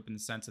experienced group in the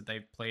sense that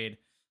they've played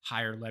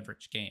higher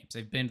leverage games.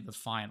 They've been to the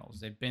finals.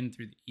 They've been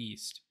through the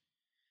East.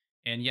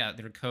 And yeah,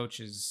 their coach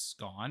is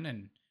gone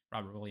and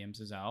Robert Williams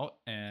is out.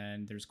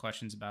 And there's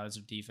questions about is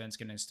their defense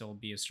going to still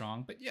be as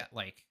strong? But yeah,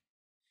 like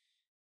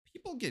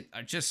people get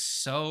are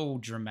just so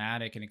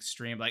dramatic and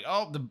extreme. Like,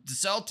 oh, the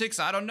Celtics,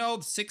 I don't know,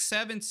 the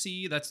 6-7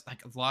 seed. That's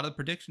like a lot of the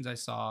predictions I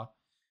saw.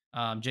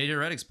 JJ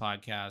Redick's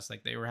podcast,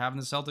 like they were having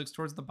the Celtics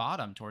towards the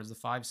bottom, towards the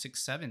 5,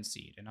 6, 7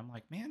 seed. And I'm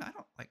like, man, I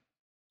don't like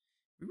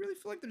we really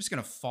feel like they're just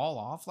gonna fall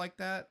off like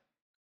that.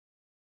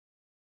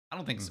 I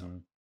don't think so. Hmm.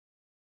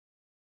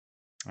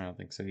 I don't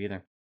think so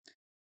either. I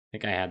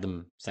think I had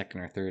them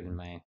second or third in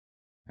my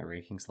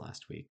rankings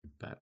last week,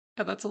 but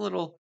yeah, it's a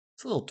little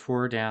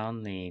tour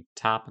down the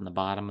top and the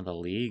bottom of the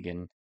league,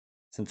 and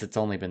since it's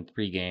only been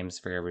 3 games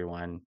for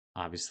everyone,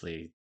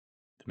 obviously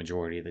the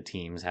majority of the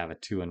teams have a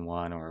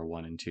 2-1 or a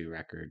 1-2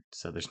 record,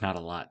 so there's not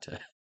a lot to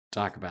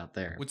talk about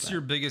there. What's But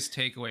your biggest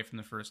takeaway from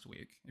the first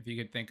week? If you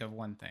could think of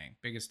one thing,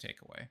 biggest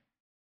takeaway.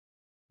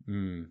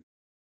 mm,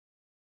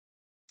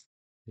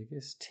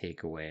 biggest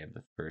takeaway of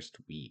the first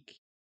week,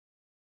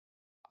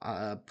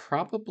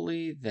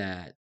 probably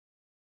that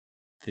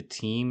the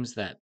teams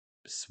that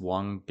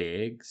swung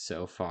big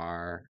so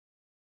far,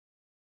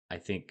 I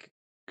think,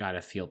 got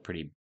to feel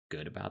pretty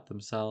good about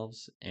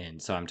themselves,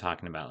 and so I'm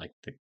talking about like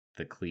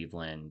the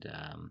Cleveland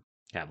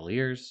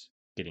Cavaliers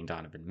getting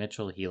Donovan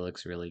Mitchell. He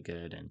looks really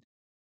good,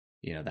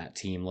 and that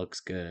team looks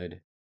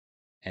good.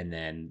 And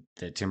then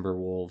the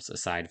Timberwolves,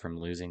 aside from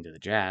losing to the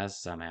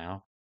Jazz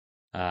somehow,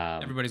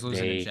 Everybody's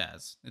losing to they,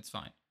 Jazz. It's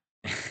fine.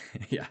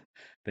 yeah,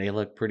 they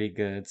look pretty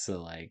good.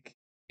 So, like,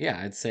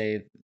 yeah, I'd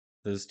say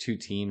those two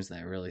teams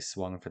that really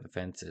swung for the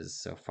fences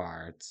so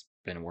far, it's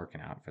been working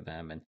out for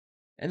them.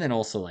 And then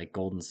also like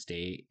Golden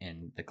State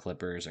and the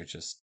Clippers are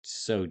just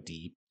so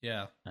deep.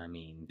 Yeah, I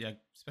mean, yeah,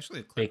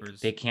 especially the they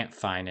Clippers. can't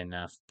find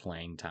enough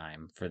playing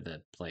time for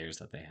the players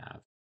that they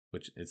have,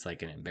 which it's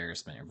like an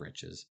embarrassment of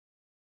riches.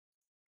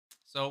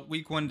 So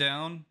week one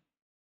down.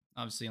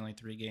 Obviously, only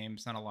 3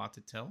 games, not a lot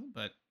to tell,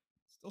 but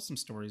still some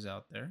stories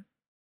out there.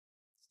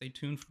 Stay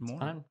tuned for It's more.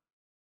 fun.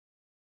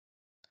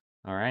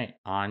 All right,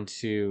 on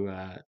to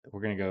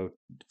we're gonna go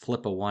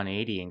flip a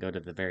 180 and go to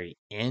the very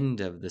end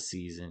of the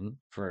season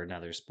for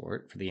another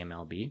sport for the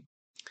MLB.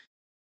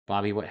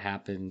 Bobby, what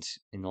happened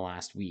in the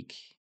last week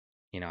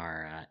in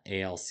our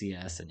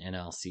ALCS and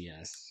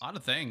NLCS A lot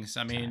of things.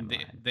 I mean, the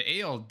timeline? the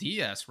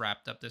ALDS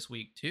wrapped up this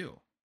week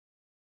too.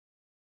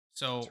 That's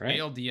So right.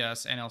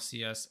 ALDS,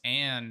 NLCS,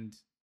 and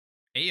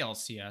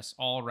ALCS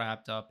all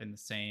wrapped up in the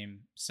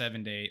same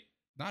 7 day,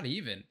 not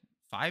even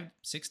 5,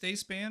 6 day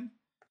span.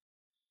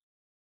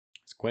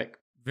 It's quick.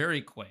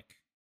 Very quick.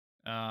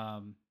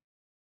 Um,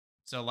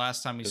 so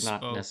last time we It's not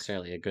spoke,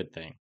 necessarily a good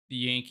thing. the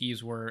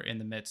Yankees were in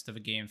the midst of a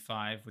game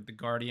 5 with the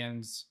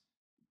Guardians.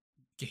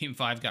 Game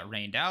 5 got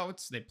rained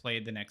out. They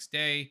played the next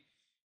day.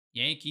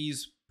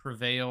 Yankees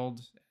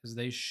prevailed as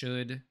they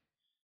should,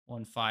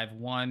 won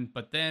 5-1.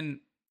 But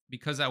then,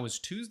 because that was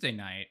Tuesday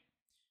night,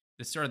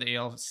 the start of the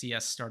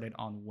ALCS started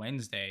on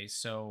Wednesday.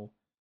 So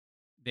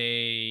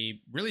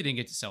they really didn't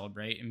get to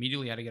celebrate.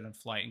 Immediately had to get on a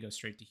flight and go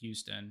straight to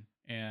Houston.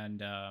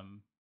 And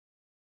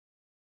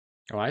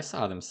Oh, I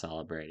saw them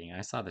celebrating.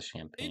 I saw the they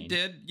champagne.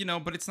 did,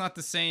 but it's not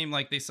the same.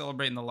 Like they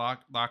celebrate in the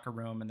locker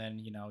room, and then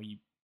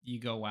you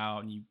go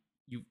out and you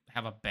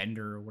have a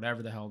bender or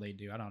whatever the hell they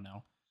do. I don't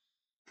know.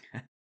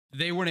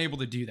 They weren't able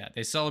to do that.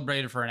 They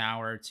celebrated for an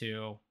hour or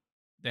two.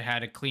 They had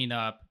to clean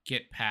up,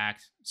 get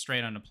packed,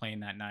 straight on a plane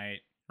that night,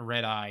 a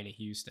red eye to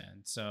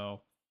Houston.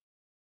 So,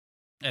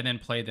 and then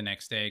play the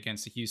next day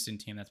against the Houston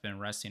team that's been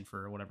resting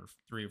for whatever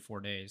 3 or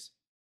 4 days.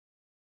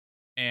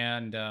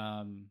 And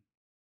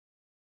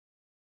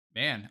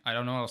man, I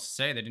don't know what else to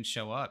say. They didn't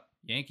show up.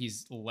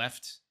 Yankees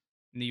left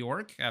New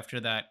York after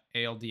that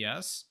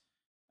ALDS,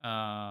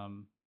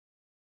 um,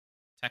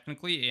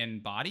 technically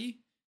in body,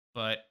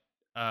 but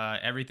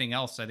everything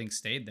else I think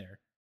stayed there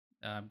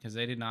because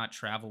they did not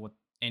travel with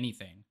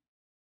anything.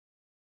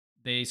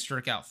 They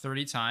struck out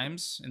 30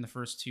 times in the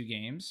first 2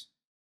 games,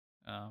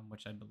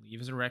 which I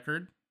believe is a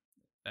record.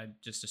 I'm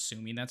just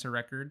assuming that's a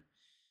record.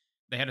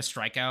 They had a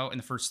strikeout in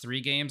the first 3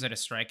 games at a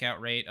strikeout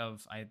rate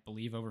of, I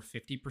believe, over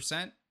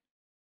 50%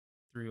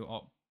 through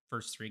all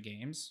first 3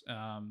 games.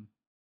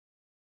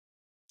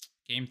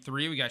 Game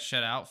 3, we got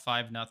shut out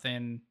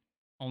 5-0.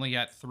 Only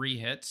got 3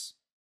 hits,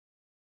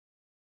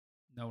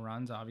 no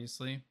runs,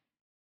 obviously.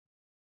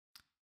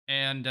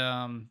 And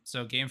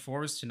so game 4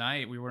 was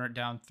tonight. We weren't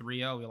down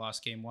 3-0. We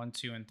lost game 1,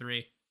 2, and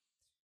 3.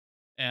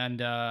 And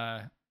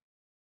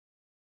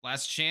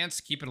last chance,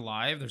 keep it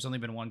alive. There's only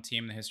been one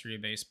team in the history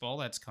of baseball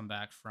that's come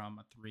back from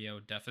a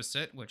 3-0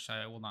 deficit, which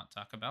I will not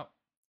talk about.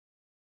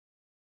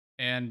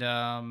 And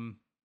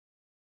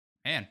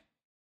man,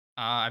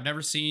 I've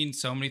never seen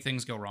so many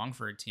things go wrong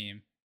for a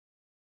team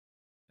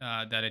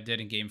that it did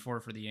in game 4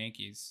 for the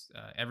Yankees.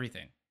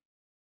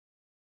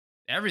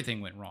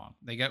 Everything went wrong.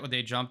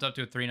 They jumped up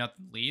to a 3-0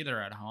 lead.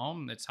 They're at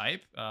home. It's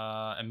hype.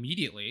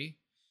 Immediately,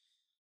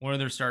 one of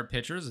their start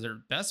pitchers, their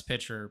best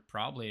pitcher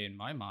probably in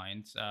my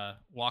mind,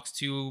 walks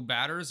 2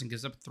 batters and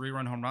gives up a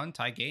 3-run home run,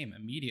 tie game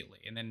immediately,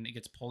 and then it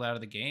gets pulled out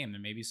of the game.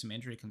 There may be some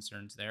injury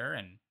concerns there,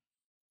 and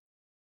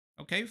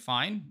okay,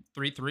 fine,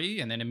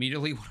 3-3, and then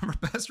immediately one of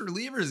our best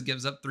relievers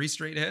gives up 3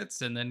 straight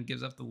hits and then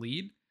gives up the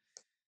lead,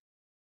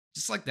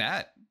 just like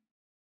that.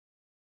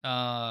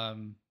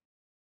 Um,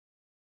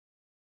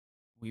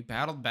 we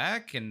battled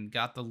back and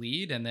got the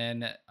lead, and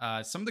then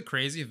some of the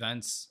crazy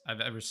events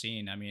I've ever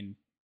seen. I mean,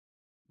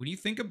 when you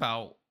think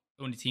about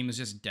when a team is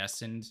just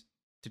destined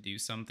to do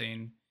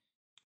something,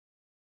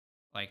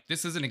 like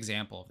this is an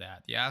example of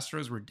that. The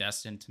Astros were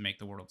destined to make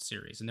the World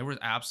Series, and there was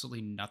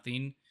absolutely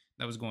nothing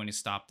that was going to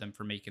stop them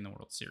from making the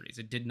World Series.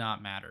 It did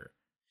not matter.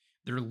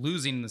 They're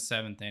losing in the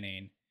 7th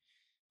inning.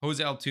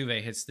 Jose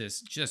Altuve hits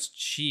this just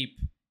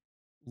cheap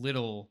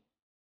little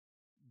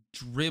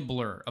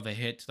dribbler of a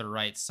hit to the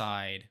right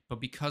side, but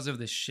because of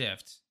the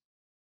shift,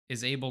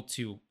 is able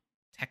to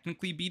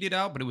technically beat it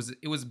out. But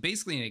it was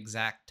basically an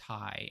exact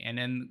tie. And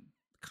then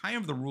kind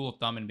of the rule of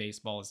thumb in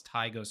baseball is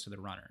tie goes to the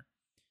runner.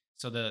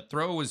 So the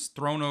throw was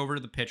thrown over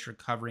to the pitcher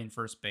covering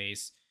first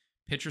base.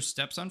 Pitcher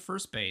steps on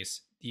first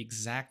base the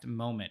exact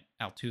moment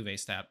Altuve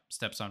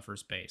steps on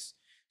first base.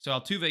 So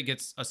Altuve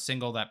gets a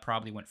single that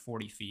probably went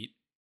 40 feet.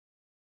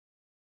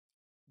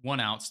 1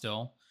 out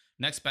still.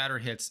 Next batter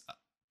hits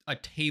a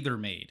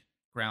tailor-made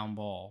ground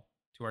ball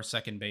to our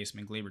second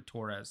baseman, Gleyber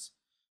Torres,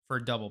 for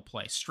a double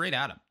play. Straight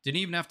at him.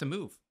 Didn't even have to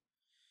move.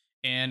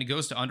 And he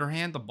goes to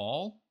underhand the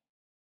ball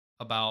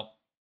about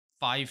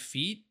 5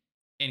 feet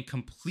and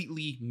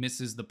completely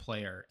misses the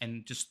player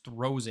and just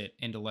throws it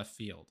into left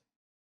field.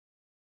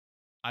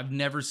 I've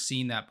never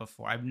seen that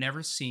before. I've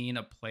never seen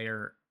a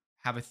player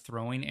have a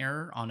throwing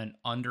error on an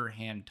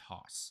underhand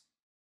toss.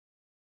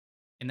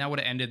 And that would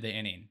have ended the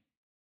inning.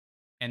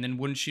 And then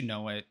wouldn't you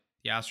know it,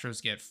 the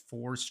Astros get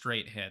 4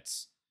 straight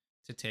hits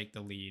to take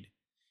the lead.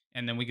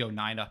 And then we go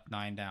 9 up,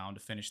 9 down to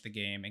finish the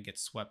game and get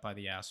swept by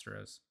the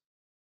Astros.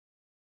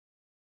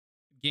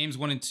 Games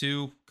 1 and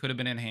 2 could have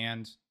been in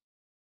hand.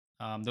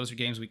 Those are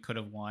games we could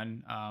have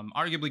won.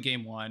 Arguably,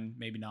 game one,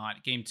 maybe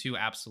not. Game two,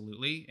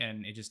 absolutely,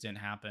 and it just didn't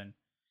happen.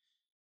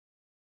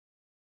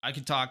 I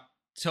could talk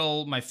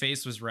till my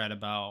face was red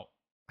about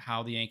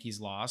how the Yankees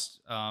lost.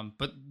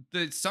 But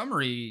the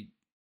summary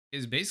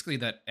is basically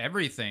that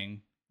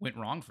everything went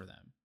wrong for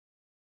them.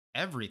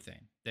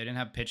 Everything. They didn't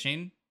have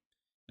pitching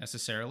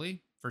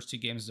necessarily. First two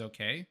games is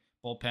okay.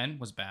 Bullpen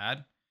was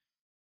bad.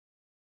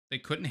 They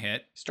couldn't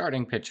hit.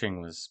 Starting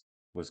pitching was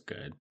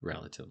good,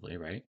 relatively,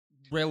 right?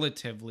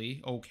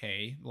 Relatively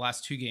okay. The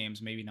last two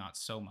games, maybe not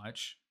so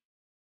much.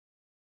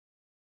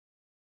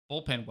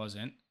 Bullpen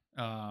wasn't.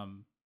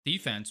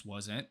 Defense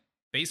wasn't.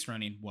 Base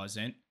running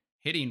wasn't.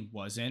 Hitting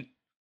wasn't.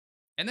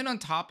 And then on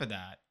top of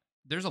that,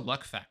 there's a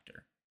luck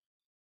factor.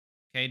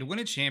 Okay, to win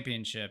a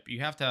championship,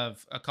 you have to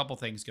have a couple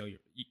things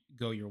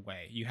go your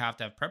way. You have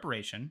to have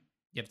preparation,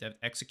 you have to have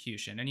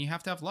execution, and you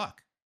have to have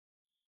luck.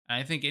 And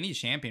I think any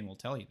champion will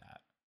tell you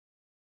that.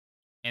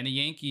 And the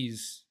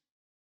Yankees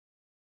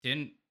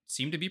didn't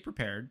seem to be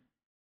prepared.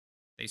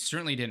 They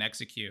certainly didn't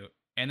execute.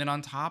 And then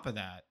on top of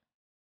that,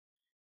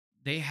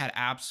 they had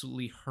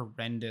absolutely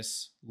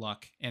horrendous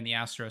luck, and the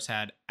Astros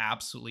had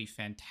absolutely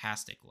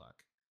fantastic luck.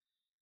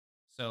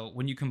 So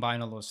when you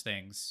combine all those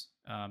things,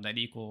 that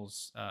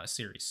equals a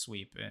series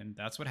sweep, and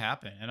that's what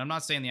happened. And I'm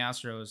not saying the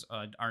Astros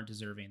aren't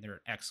deserving; they're an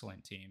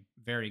excellent team,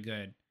 very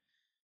good.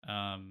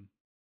 Um,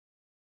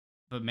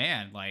 but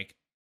man, like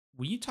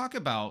when you talk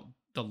about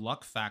the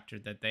luck factor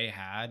that they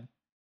had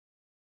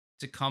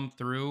to come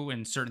through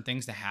and certain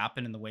things to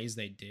happen in the ways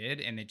they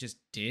did, and it just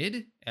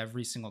did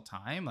every single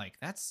time, like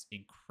that's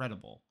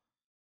incredible.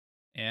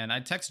 And I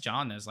text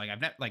John this, like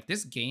I've never like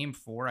this game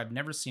four, I've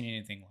never seen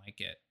anything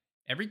like it.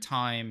 Every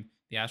time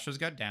the Astros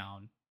got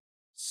down,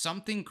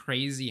 something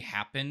crazy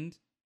happened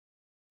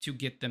to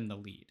get them the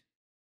lead.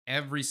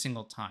 Every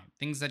single time.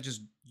 Things that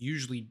just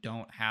usually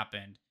don't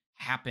happen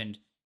happened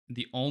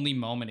the only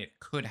moment it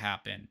could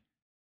happen.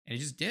 And it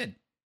just did.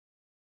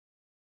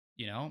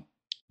 You know?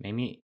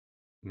 Maybe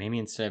maybe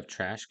instead of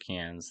trash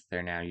cans,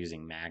 they're now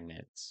using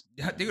magnets.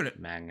 Yeah, dude.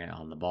 Magnet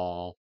on the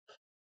ball.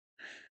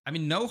 I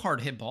mean, no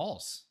hard hit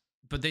balls.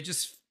 But they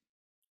just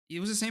it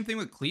was the same thing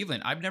with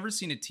Cleveland. I've never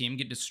seen a team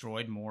get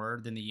destroyed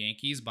more than the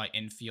Yankees by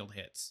infield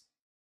hits.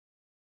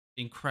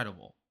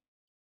 Incredible.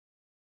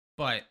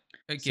 But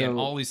again, So,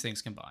 all these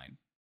things combined.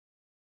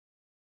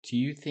 do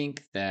you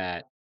think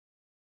that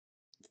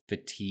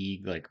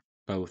fatigue, like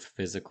both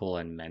physical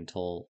and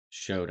mental,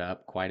 showed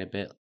up quite a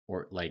bit?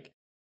 Or like,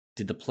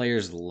 did the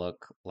players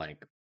look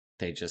like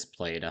they just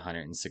played a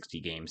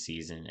 160 game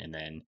season and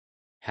then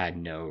had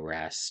no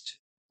rest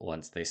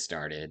once they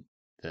started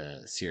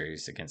the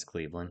series against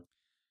Cleveland?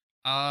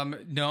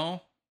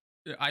 No,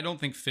 I don't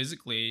think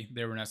physically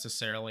they were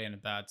necessarily in a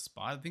bad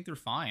spot. I think they're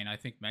fine. I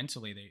think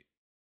mentally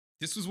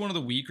this was one of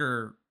the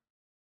weaker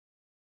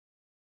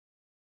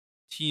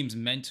teams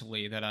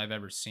mentally that I've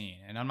ever seen.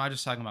 And I'm not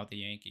just talking about the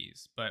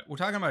Yankees, but we're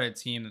talking about a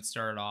team that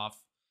started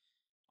off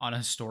on a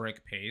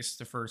historic pace.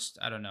 The first,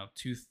 I don't know,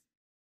 two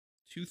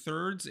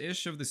thirds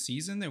ish of the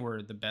season, they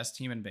were the best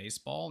team in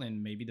baseball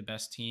and maybe the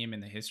best team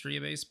in the history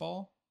of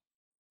baseball.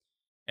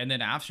 And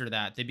then after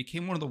that, they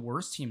became one of the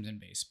worst teams in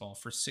baseball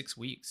for 6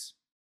 weeks.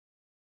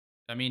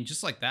 I mean,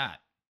 just like that,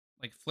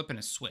 like flipping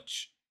a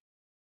switch.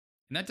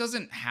 And that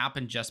doesn't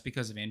happen just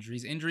because of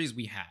injuries. Injuries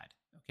we had,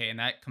 okay, and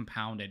that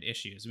compounded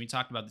issues. We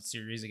talked about the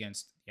series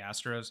against the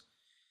Astros.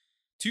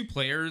 Two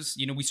players,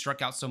 we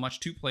struck out so much.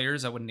 Two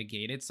players that would have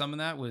negated some of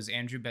that was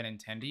Andrew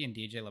Benintendi and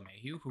DJ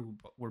LeMahieu, who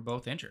were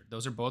both injured.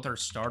 Those are both our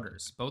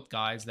starters, both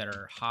guys that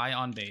are high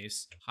on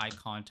base, high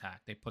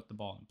contact. They put the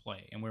ball in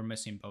play, and we're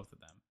missing both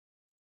of them.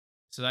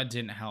 So that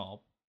didn't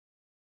help.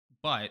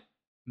 But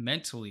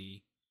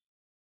mentally,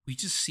 we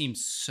just seemed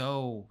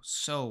so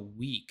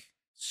weak.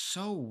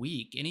 So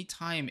weak.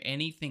 Anytime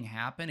anything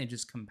happened, it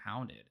just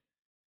compounded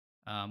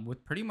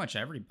with pretty much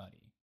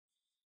everybody.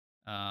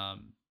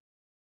 Um,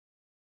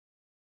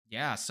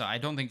 yeah, so I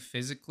don't think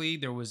physically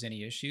there was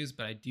any issues,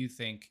 but I do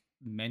think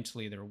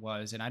mentally there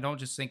was. And I don't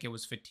just think it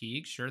was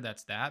fatigue. Sure,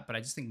 that's that. But I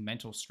just think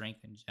mental strength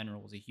in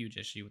general was a huge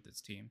issue with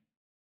this team.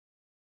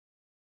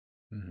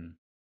 Hmm.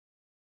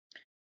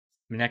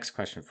 Next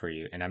question for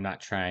you, and I'm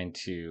not trying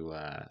to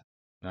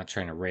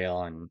rail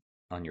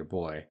on your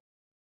boy.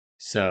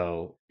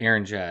 So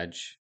Aaron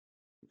Judge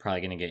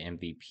probably going to get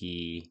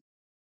MVP,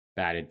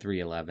 batted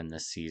 311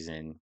 this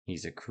season.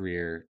 He's a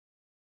career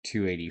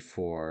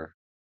 284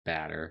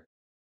 batter.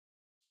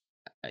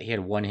 He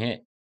had one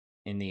hit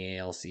in the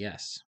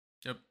ALCS.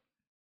 Yep. Yeah, he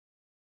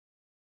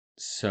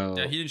So,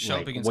 didn't show up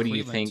like, against what do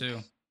you Cleveland, think? too.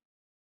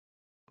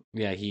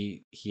 Yeah,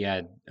 he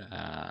had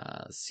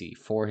let's see,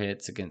 4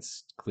 hits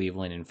against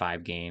Cleveland in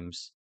 5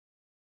 games,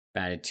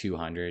 batted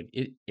 200.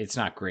 It's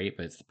not great,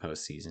 but it's the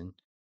postseason.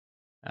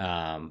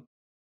 Um,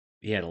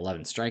 he had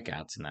 11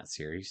 strikeouts in that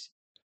series.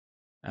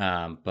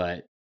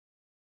 But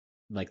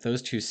like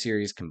those two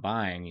series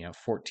combined,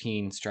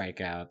 14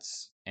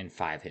 strikeouts and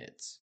 5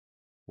 hits.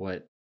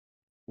 What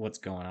what's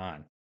going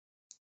on?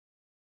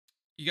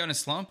 He got in a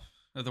slump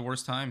at the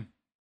worst time.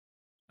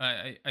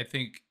 I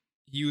think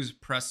he was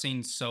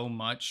pressing so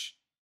much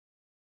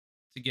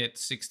to get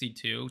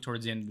 62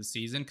 towards the end of the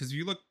season. Because if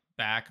you look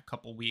back a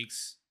couple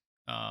weeks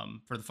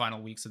for the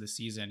final weeks of the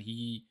season,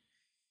 he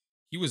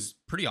was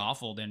pretty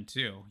awful then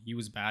too. He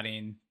was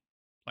batting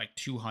like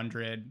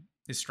 200.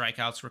 His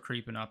strikeouts were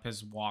creeping up.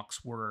 His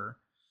walks were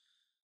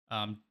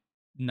um,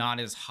 not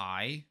as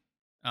high.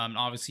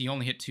 Obviously, he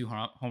only hit two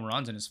home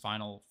runs in his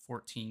final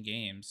 14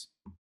 games.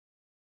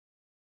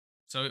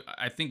 So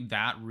I think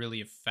that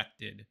really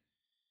affected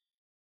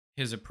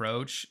his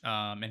approach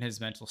and his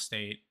mental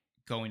state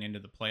going into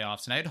the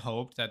playoffs. And I had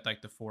hoped that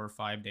like the 4 or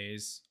 5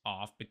 days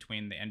off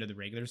between the end of the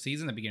regular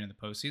season, the beginning of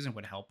the postseason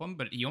would help him,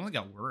 but he only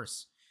got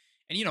worse.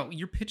 And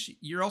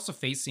you're also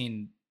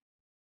facing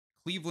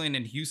Cleveland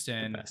and The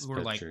Houston, best who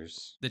are like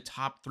pitchers. the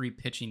top three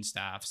pitching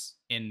staffs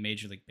in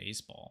Major League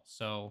Baseball.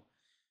 So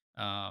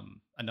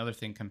another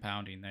thing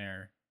compounding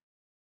there.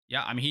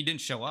 Yeah, I mean, he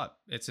didn't show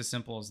up. It's as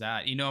simple as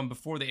that. And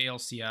before the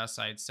ALCS,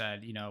 I had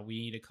said, we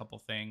need a couple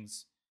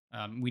things.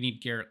 We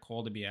need Garrett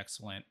Cole to be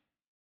excellent.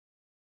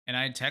 And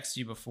I had texted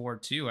you before,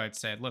 too. I'd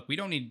said, look, we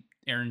don't need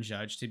Aaron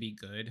Judge to be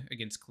good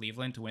against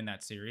Cleveland to win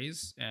that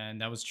series.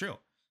 And that was true.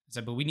 I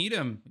said, but we need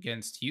him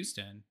against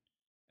Houston.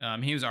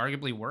 He was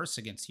arguably worse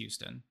against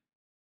Houston.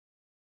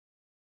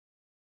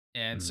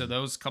 And so Mhm.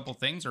 those couple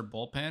things are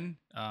bullpen.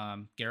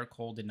 Garrett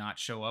Cole did not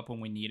show up when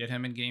we needed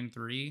him in game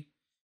 3.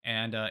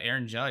 And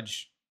Aaron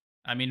Judge,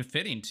 I mean,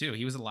 fitting too.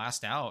 He was the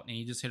last out and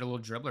he just hit a little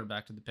dribbler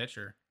back to the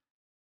pitcher.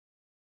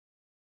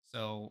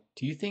 So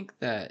Do you think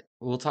that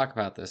we'll talk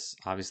about this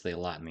obviously a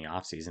lot in the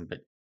offseason,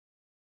 but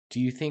do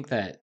you think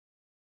that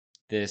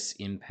this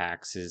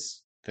impacts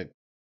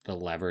the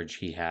leverage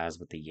he has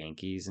with the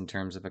Yankees in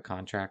terms of a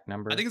contract I think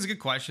number? it's a good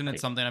question. It's Like,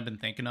 something I've been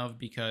thinking of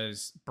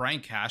because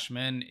Brian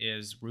Cashman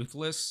is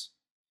ruthless.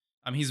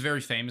 He's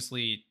very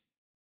famously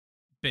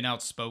been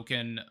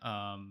outspoken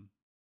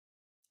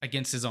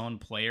against his own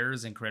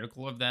players and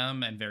critical of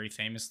them, and very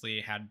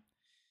famously had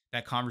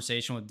that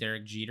conversation with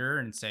Derek Jeter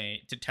and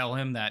to tell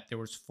him that there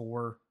was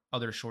 4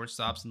 other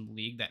shortstops in the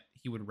league that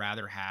he would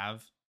rather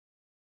have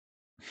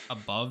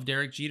above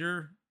Derek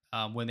Jeter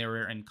when they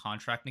were in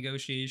contract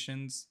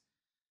negotiations.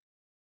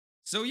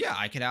 So yeah,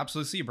 I could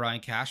absolutely see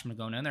Brian Cashman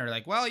going in there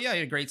like, well, yeah, you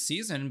had a great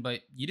season,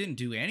 but you didn't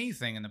do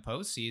anything in the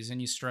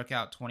postseason. You struck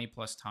out 20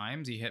 plus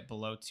times. You hit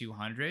below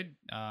 200.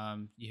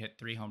 You hit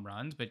 3 home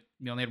runs, but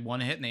you only had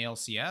one hit in the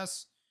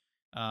ALCS.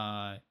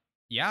 Uh,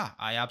 yeah,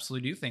 I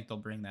absolutely do think they'll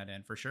bring that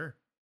in for sure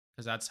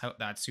because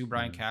that's who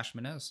Brian mhm.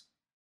 Cashman is.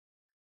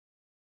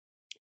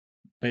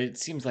 But it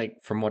seems like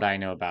from what I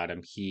know about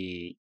him,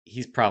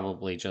 he's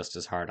probably just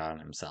as hard on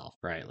himself,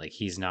 right? Like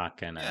he's not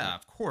Yeah, gonna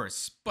of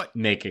course, but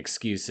make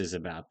excuses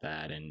about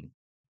that. And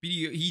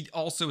he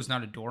also is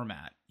not a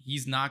doormat.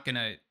 He's not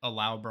gonna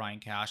allow Brian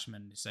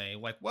Cashman to say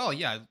like, well,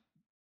 yeah,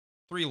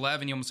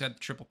 311, you almost had the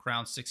triple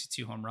crown,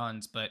 62 home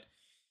runs, but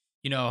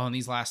in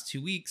these last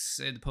 2 weeks,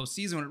 the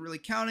postseason when it really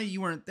counted,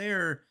 you weren't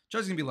there.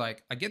 Judge's gonna be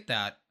like, I get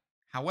that.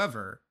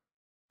 However,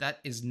 that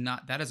is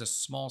a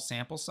small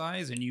sample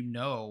size, and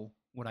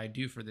what I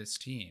do for this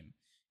team.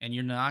 And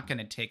you're not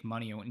gonna take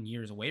money and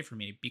years away from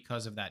me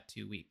because of that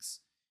 2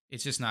 weeks.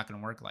 It's just not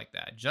gonna work like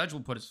that. Judge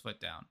will put his foot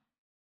down.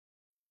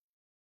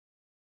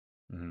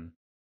 mhm.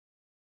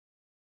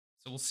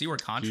 So we'll see where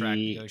contract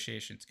he,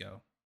 negotiations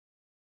go.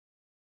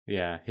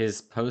 yeah,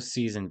 his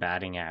postseason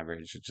batting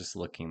average, just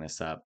looking this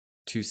up,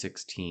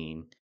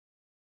 216.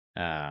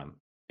 Um,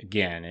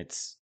 Again,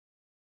 it's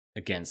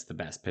against the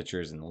best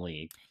pitchers in the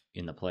league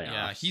in the Yeah,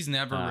 playoffs. he's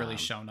never really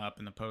shown up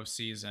in the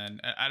postseason.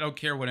 I don't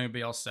care what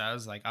anybody else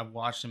says. Like I've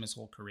watched him his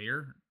whole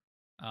career.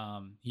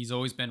 He's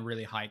always been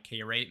really high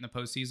K rate in the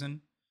postseason.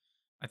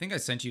 I think I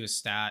sent you a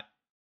stat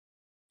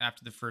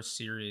after the first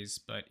series,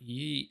 but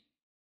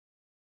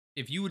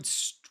if you would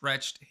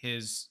stretched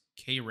his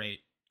K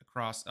rate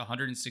across a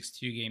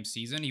 162 game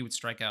season, he would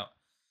strike out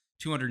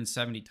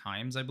 270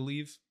 times, I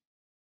believe.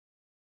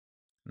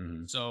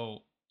 Mhm.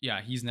 So yeah,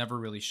 he's never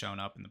really shown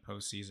up in the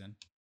postseason.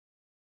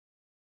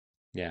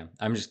 Yeah,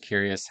 I'm just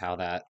curious how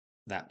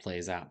that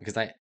plays out because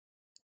I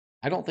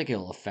don't think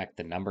it'll affect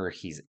the number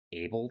he's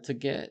able to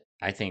get.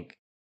 I think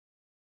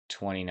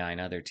 29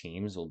 other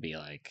teams will be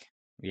like,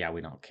 yeah,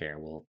 we don't care.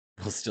 We'll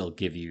still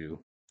give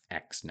you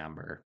X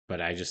number.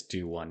 But I just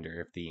do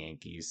wonder if the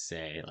Yankees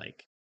say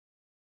like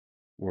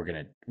we're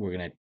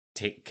gonna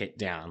take it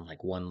down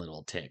like one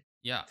little tick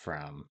Yeah,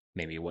 from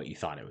maybe what you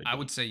thought it would I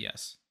would be. say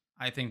yes.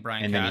 I think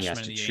Brian And then Cashman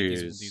and the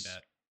Yankees will do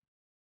that.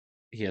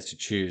 he has to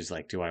choose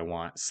like, do I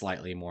want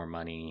slightly more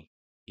money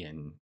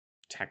in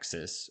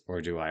Texas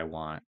or do I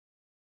want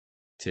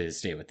to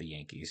stay with the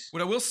Yankees?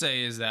 What I will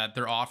say is that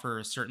their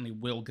offer certainly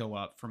will go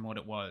up from what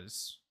it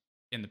was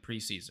in the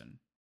preseason.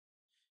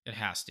 It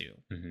has to.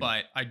 Hmm.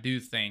 But I do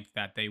think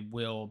that they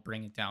will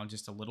bring it down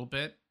just a little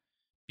bit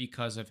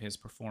because of his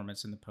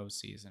performance in the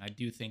postseason. I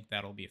do think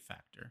that'll be a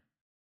factor.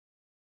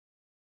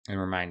 And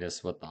remind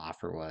us what the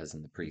offer was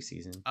in the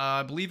preseason.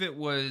 I believe it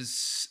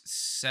was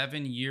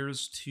 7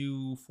 years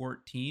to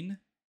 14,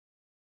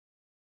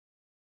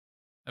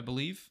 I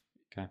believe.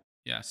 Okay.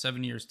 Yeah,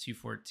 7 years to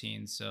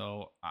 14.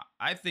 So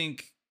I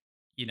think,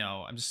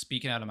 I'm just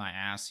speaking out of my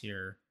ass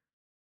here.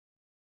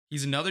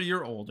 He's another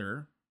year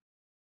older,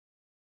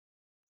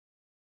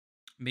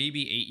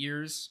 maybe 8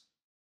 years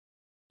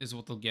is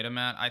what they'll get him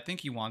at. I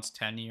think he wants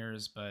 10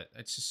 years, but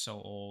it's just so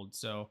old.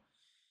 So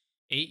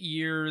 8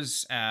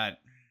 years at,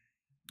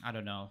 I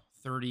don't know,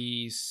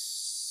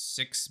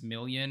 36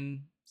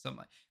 million, something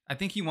like. I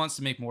think he wants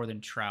to make more than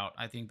Trout.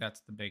 I think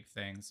that's the big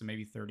thing. So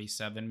maybe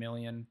 37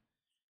 million,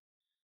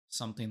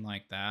 something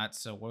like that.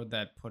 So what would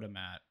that put him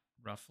at?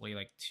 Roughly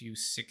like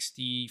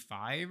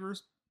 265 or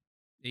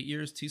 8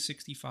 years,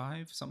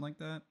 265, something like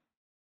that.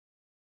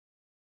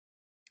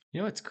 You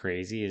know what's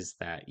crazy is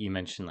that you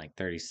mentioned like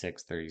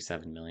 36,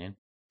 37 million.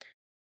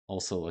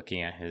 Also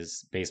looking at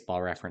his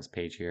baseball reference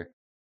page here,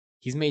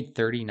 he's made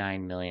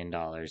 $39 million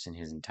in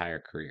his entire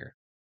career.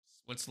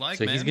 What's like,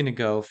 So he's man? going to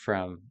go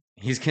from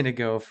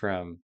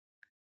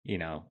you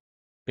know,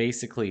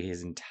 basically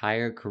his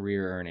entire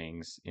career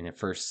earnings in the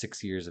first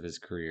 6 years of his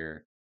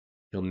career,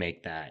 he'll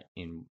make that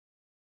in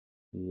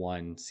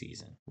one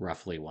season,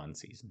 roughly one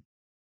season.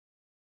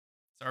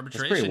 It's That's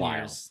pretty arbitration wild.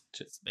 years.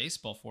 It's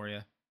baseball for you.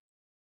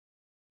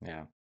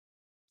 Yeah.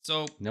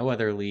 So No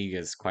other league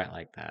is quite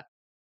like that.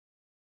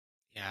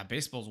 yeah,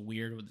 baseball's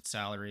weird with its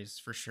salaries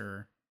for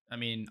sure. I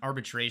mean,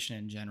 arbitration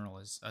in general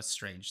is a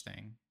strange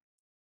thing,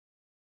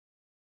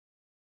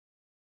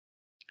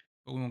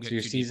 but we won't So get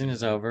your too deep season into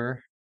is that.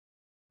 over.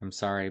 I'm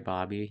sorry,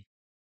 Bobby.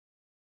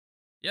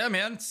 Yeah,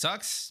 man, it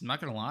sucks. I'm not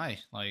gonna lie.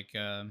 Like,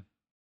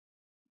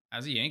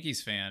 as a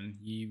Yankees fan,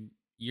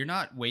 you're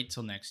not wait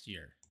till next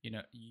year. You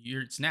know,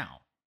 you're it's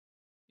now.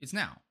 It's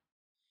now,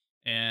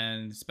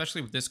 and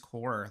especially with this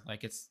core,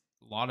 like it's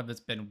a lot of it's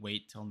been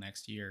wait till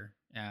next year.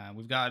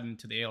 We've gotten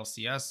to the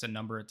ALCS a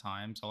number of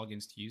times, all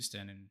against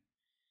Houston, and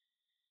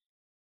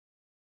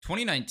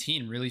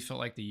 2019 really felt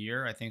like the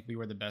year. I think we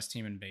were the best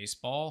team in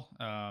baseball,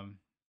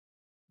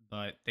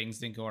 but things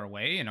didn't go our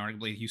way, and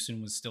arguably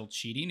Houston was still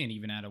cheating and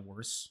even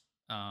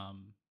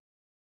um,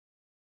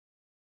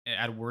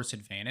 at a worse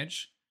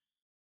advantage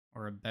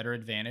or a better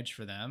advantage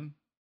for them.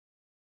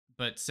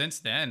 But since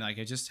then, like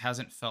it just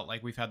hasn't felt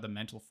like we've had the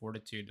mental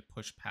fortitude to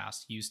push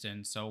past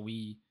Houston. So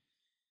we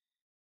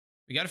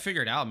got to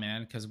figure it out,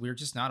 man, because we're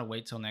just not a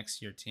wait till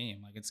next year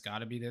team. Like it's got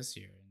to be this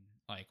year, and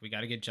like we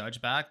got to get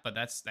Judge back, but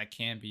that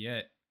can't be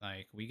it.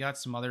 Like we got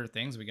some other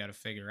things we got to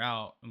figure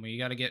out, and we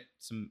got to get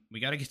some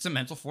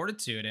mental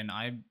fortitude. And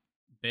I've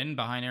been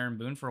behind Aaron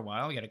Boone for a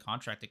while. He got a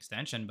contract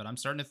extension, but I'm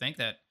starting to think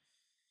that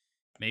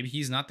maybe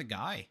he's not the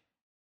guy.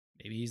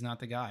 Maybe he's not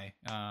the guy.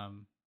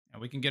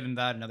 And we can get into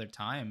that another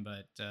time,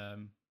 but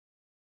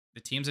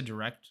the team's a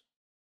direct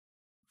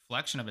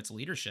reflection of its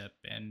leadership.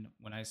 And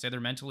when I say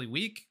they're mentally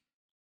weak,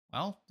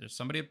 well, there's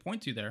somebody to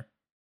point to there.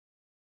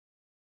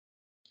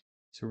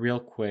 So real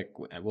quick,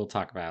 we'll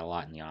talk about it a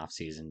lot in the off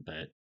season,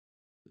 but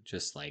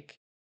just like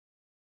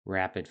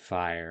rapid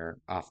fire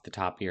off the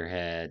top of your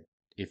head,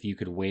 if you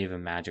could wave a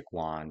magic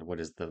wand, what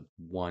is the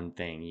one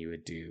thing you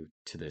would do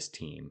to this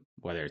team?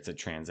 Whether it's a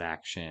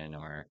transaction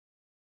or,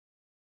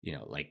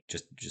 like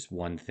just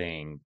one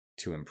thing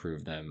to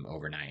improve them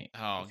overnight.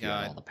 Oh If you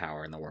had all God, the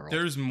power in the world,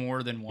 there's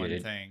more than if you one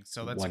had thing,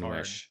 so that's one hard.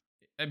 wish.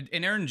 And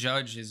Aaron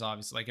Judge is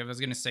obviously like if I was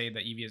gonna say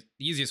the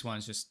easiest one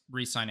is just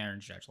re-sign Aaron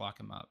Judge, lock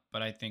him up.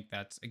 But I think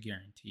that's a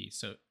guarantee.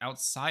 So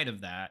outside of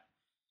that,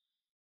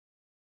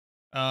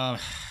 uh,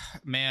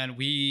 man,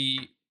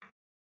 we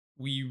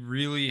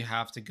really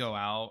have to go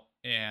out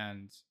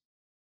and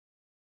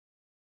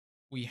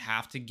we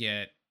have to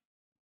get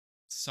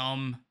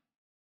some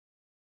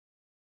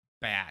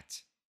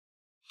bat,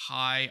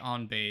 high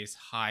on base,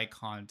 high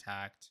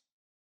contact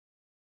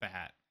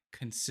bat,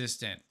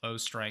 consistent, low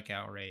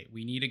strikeout rate.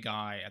 We need a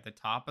guy at the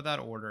top of that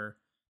order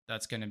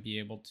that's going to be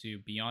able to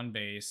be on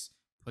base,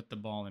 put the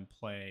ball in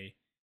play.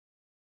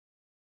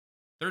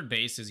 Third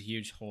base is a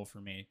huge hole for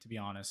me, to be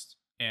honest.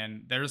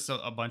 And there's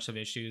a bunch of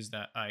issues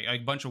a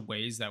bunch of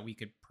ways that we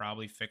could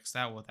probably fix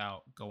that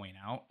without going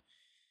out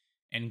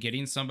and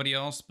getting somebody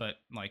else. But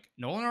like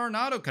Nolan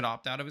Arenado could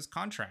opt out of his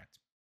contract,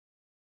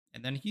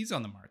 and then he's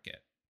on the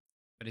market.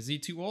 But is he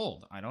too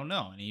old? I don't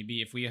know. And he'd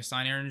be if we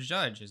assign Aaron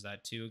Judge, is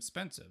that too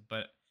expensive?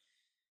 But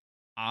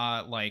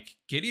like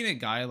getting a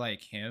guy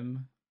like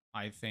him,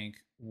 I think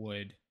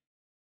would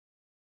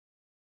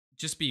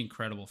just be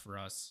incredible for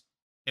us.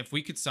 If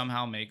we could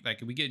somehow make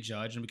like if we get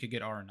Judge and we could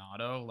get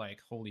Arenado, like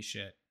holy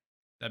shit,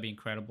 that'd be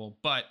incredible.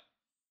 But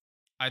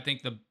I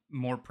think the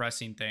more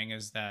pressing thing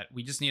is that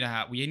we need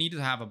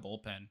to have a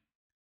bullpen.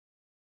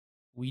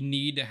 We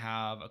need to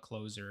have a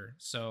closer.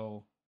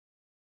 So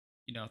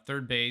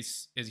third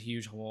base is a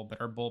huge hole, but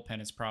our bullpen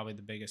is probably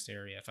the biggest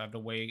area. If I have to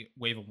wave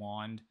a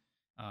wand,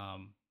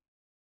 um,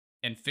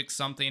 and fix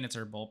something, it's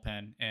our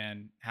bullpen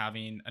and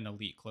having an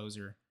elite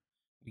closer.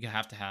 We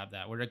have to have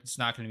that. We're just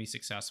not going to be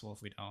successful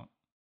if we don't.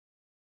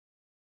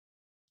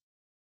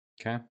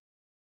 Okay.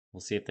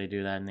 We'll see if they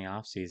do that in the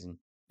off season.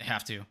 They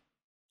have to.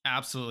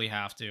 Absolutely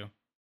have to.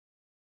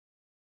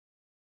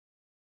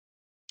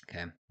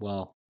 Okay.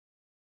 Well,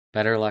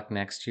 better luck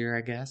next year,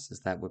 I guess.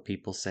 Is that what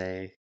people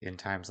say in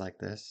times like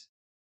this?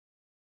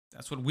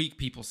 That's what weak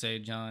people say,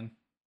 John.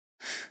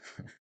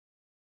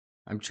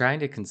 I'm trying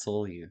to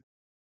console you.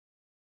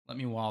 Let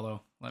me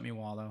wallow. Let me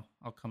wallow.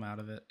 I'll come out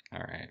of it. All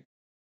right.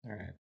 All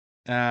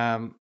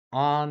right.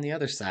 On the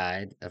other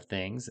side of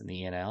things in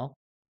the NL,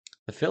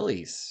 the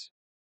Phillies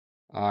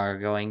are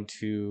going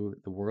to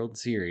the World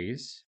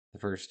Series the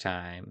first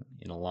time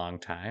in a long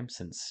time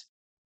since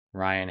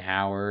Ryan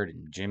Howard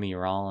and Jimmy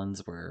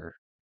Rollins were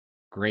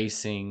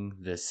gracing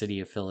the city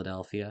of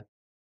Philadelphia,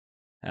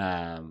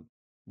 um,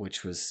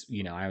 which was,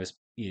 I was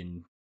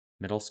in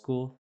middle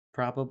school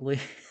probably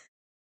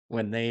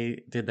when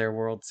they did their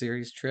World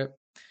Series trip.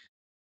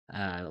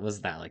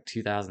 Was that like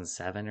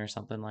 2007 or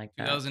something like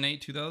that?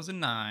 2008,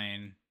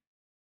 2009.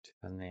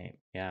 2008.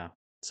 Yeah.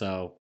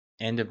 So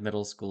end of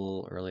middle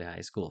school, early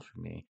high school for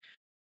me.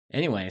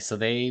 Anyway, so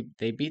they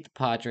beat the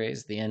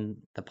Padres, the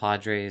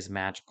Padres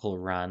magical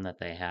run that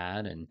they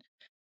had, and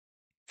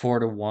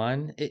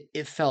 4-1.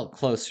 It felt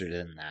closer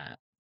than that,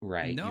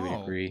 right? You would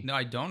No, agree? no,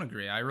 I don't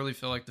agree. I really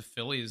feel like the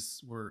Phillies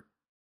were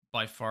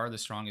by far the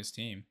strongest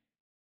team.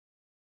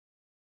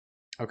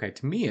 Okay,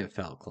 to me it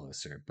felt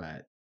closer,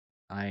 but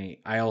I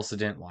also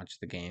didn't watch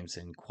the games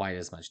in quite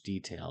as much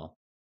detail.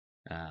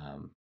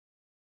 Um,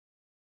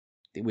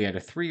 we had a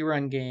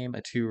 3-run game,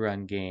 a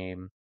 2-run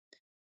game,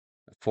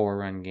 a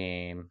 4-run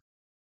game,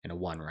 and a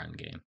 1-run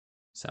game.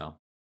 So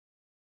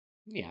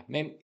yeah,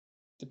 maybe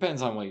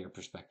depends on what your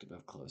perspective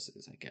of close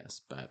is, I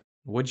guess. But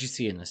what'd you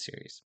see in the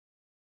series?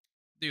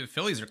 Dude, the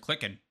Phillies are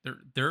clicking.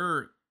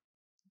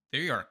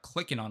 They are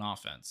clicking on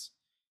offense.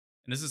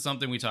 And this is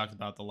something we talked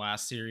about the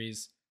last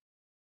series,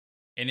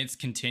 and it's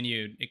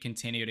continued. It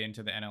continued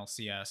into the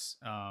NLCS.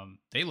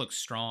 They look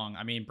strong.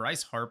 I mean,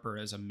 Bryce Harper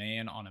is a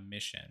man on a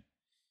mission.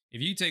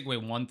 If you take away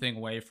one thing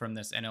away from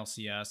this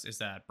NLCS, is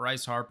that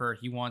Bryce Harper,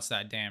 he wants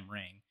that damn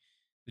ring.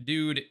 The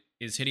dude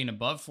is hitting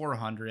above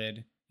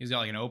 400. He's got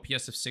like an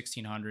OPS of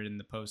 1600 in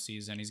the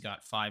postseason. He's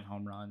got 5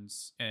 home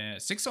runs,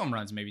 6 home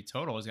runs maybe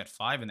total. He's got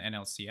 5 in the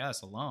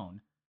NLCS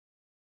alone,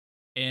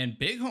 and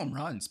big home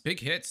runs, big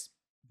hits.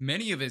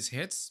 Many of his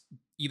hits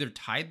either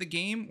tied the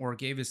game or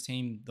gave his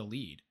team the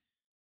lead.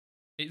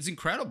 It's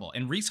incredible.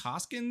 And Reese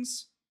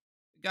Hoskins,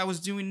 the guy was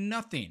doing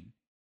nothing.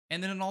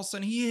 And then all of a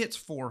sudden he hits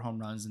 4 home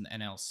runs in the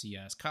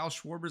NLCS. Kyle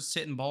Schwarber's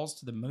hitting balls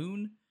to the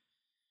moon.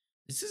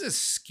 This is a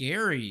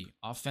scary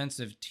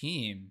offensive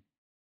team.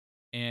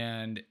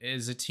 And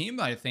is a team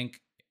that I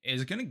think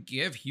is going to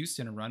give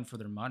Houston a run for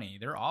their money.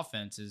 Their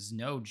offense is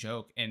no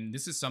joke. And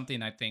this is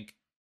something I think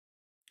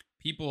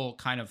people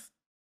kind of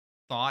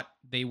thought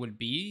they would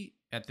be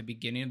at the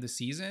beginning of the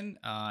season.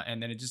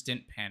 And then it just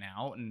didn't pan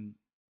out. And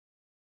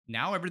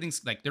now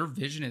everything's like their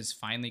vision has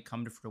finally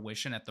come to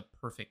fruition at the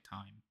perfect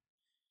time.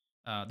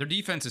 Their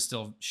defense is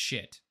still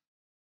shit,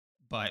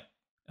 but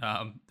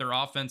their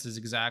offense is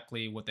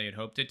exactly what they had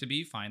hoped it to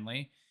be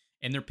finally,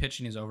 and their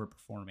pitching is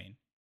overperforming.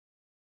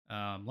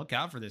 Look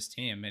out for this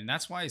team, and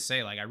that's why I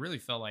say like I really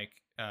felt like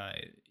I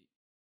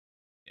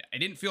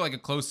didn't feel like a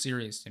close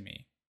series to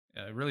me.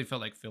 It really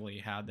felt like Philly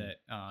had that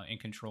in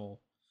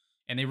control,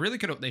 and they really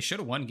could have. They should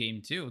have won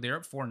game two. They're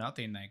up 4-0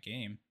 that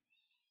game,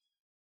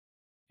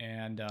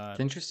 and It's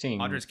interesting.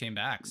 Padres came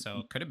back, so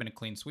it could have been a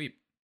clean sweep.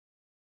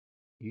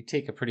 You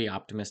take a pretty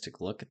optimistic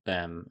look at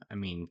them. I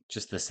mean,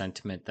 just the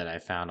sentiment that I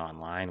found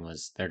online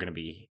was they're going to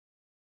be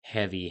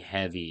heavy,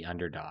 heavy No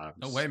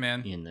underdogs way,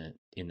 man.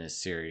 in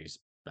this series.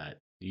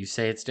 But you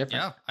say it's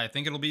different. Yeah, I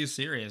think it'll be a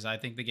series. I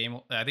think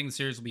the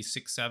series will be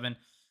 6-7.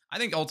 I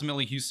think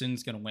ultimately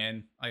Houston's going to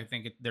win. I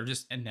think they're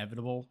just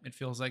inevitable. It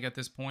feels like at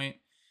this point,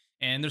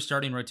 and their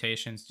starting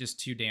rotation's just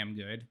too damn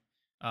good.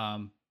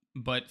 Um,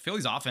 but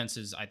Philly's offense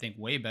is, I think,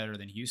 way better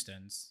than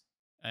Houston's,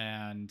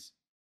 and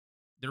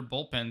their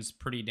bullpen's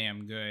pretty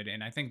damn good.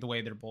 And I think the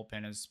way their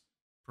bullpen is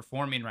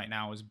performing right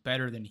now is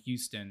better than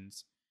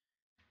Houston's.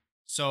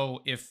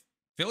 So if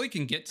Philly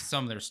can get to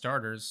some of their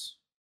starters,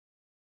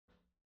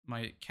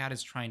 my cat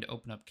is trying to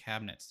open up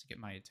cabinets to get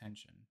my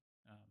attention.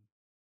 Um,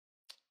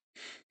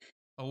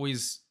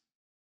 always,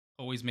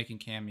 always making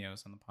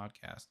cameos on the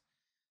podcast.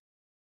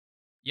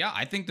 Yeah,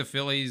 I think the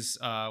Phillies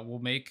will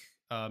make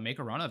a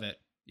run of it.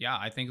 Yeah,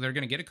 I think they're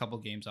going to get a couple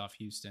games off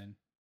Houston.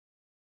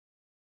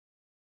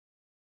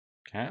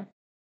 Okay.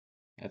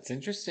 That's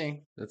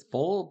interesting. That's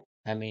bold.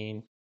 I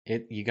mean,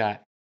 you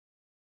got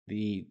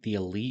the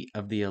elite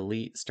of the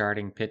elite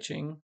starting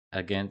pitching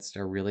against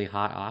a really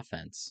hot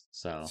offense.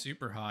 So,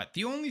 Super hot.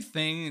 The only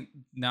thing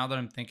now that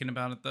I'm thinking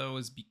about it though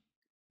is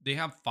they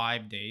have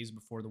 5 days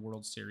before the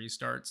World Series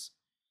starts.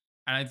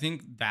 And I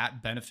think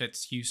that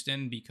benefits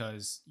Houston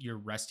because you're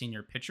resting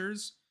your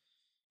pitchers,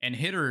 and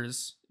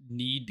hitters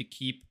need to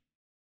keep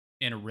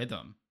in a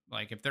rhythm.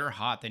 Like if they're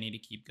hot, they need to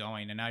keep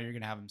going. And now you're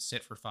going to have them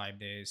sit for 5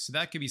 days. So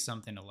that could be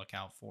something to look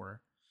out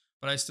for.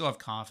 But I still have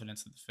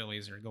confidence that the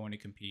Phillies are going to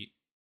compete.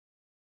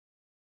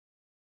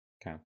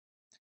 okay.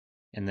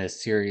 And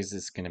this series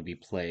is going to be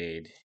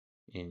played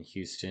in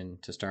Houston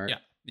to Yeah. start.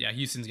 Yeah.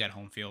 Houston's got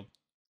home field.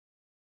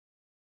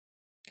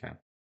 Okay.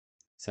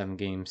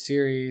 7-game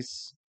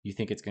series. You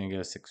think it's going to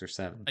go 6 or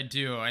 7? I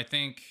do. I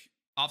think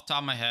off the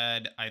top of my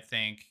head, I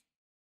think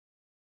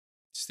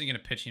just thinking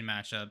of pitching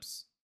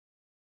matchups.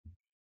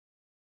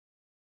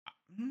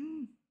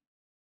 Hmm,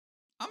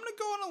 I'm going to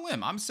go on a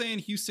limb. I'm saying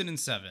Houston in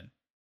 7.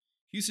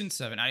 Houston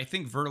 7. I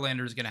think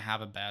Verlander is going to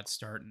have a bad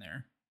start in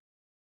there.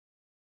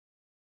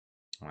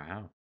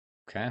 Wow.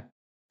 Okay.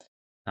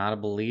 Not a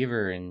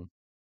believer in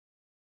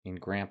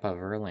Grandpa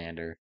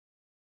Verlander.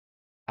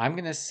 I'm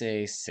gonna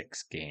say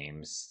 6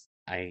 games.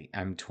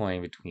 I'm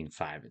toying between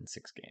 5 and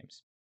 6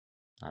 games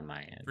on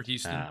my For end.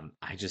 Houston.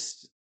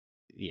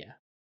 Yeah.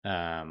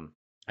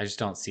 I just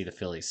don't see the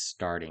Phillies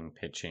starting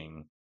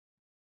pitching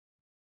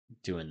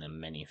doing them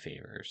many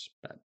favors.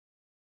 But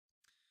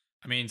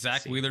I mean, we'll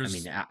Zach see. I mean,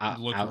 Wheeler's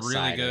looked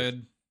really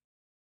good.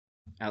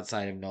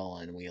 outside of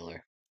Nola and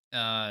Wheeler.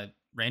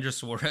 Ranger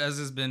Suarez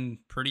has been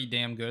pretty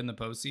damn good in the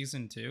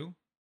postseason too.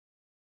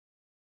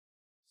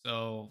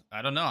 So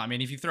I don't know. I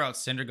mean, if you throw out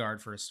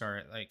Syndergaard for a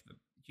start, like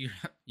you,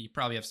 you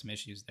probably have some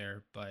issues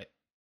there. But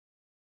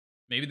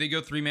maybe they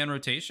go 3-man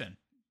rotation.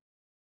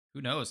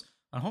 Who knows?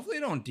 And hopefully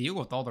they don't deal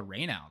with all the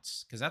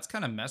rainouts because that's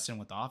kind of messing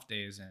with off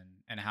days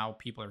and how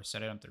people are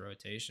setting up the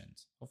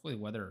rotations. Hopefully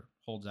weather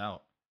holds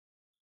out.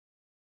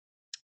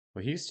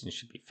 Well, Houston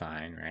should be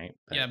fine, right?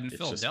 Yeah, But in it's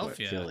just what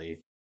Philadelphia,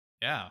 Philly.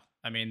 yeah.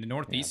 I mean, the Yeah.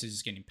 Northeast is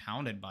just getting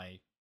pounded by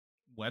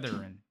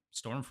weather and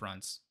storm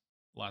fronts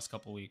the last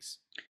couple weeks.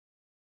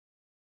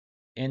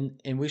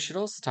 And we should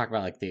also talk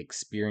about like the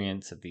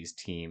experience of these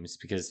teams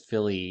because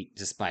Philly,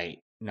 despite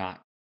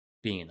not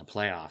being in the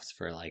playoffs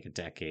for like a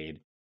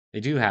decade, they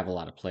do have a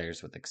lot of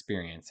players with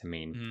experience. I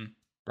mean, Mm-hmm.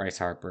 Bryce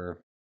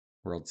Harper,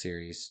 World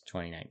Series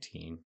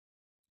 2019.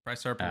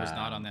 Bryce Harper was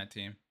not on Um, that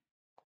team.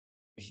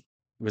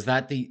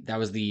 that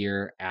was the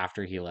year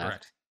after he left?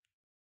 Correct.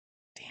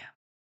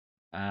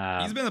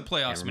 Damn. He's been in the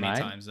playoffs Never many mind.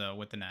 times though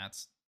with the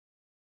Nats.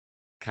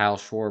 Kyle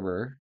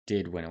Schwarber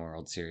did win a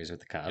World Series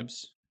with the Yep.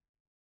 Cubs.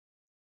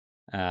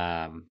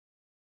 Um,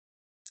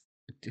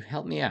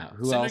 help me out.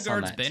 Who else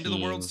on Syndergaard's that been to the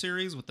World team?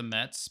 Series with the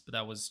Mets, but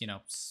that was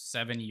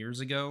 7 years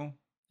ago,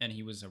 and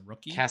he was a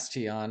rookie.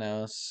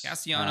 Castellanos.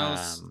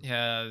 Castellanos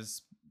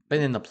has.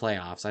 Been in the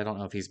playoffs. I don't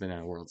know if he's been in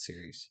a World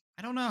Series.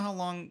 I don't know how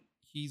long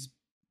he's.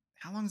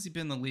 How long has he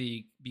been in the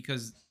league?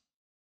 Because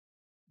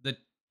the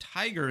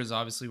Tigers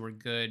obviously were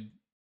good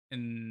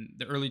in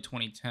the early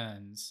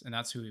 2010s, and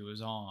that's who he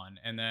was on.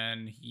 And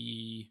then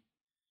he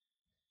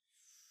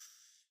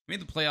made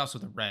the playoffs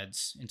with the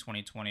Reds in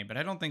 2020, but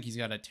I don't think he's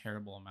got a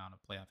terrible amount of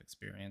playoff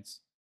experience.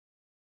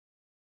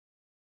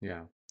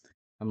 Yeah.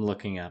 I'm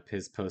looking up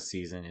his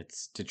postseason.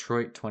 It's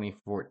Detroit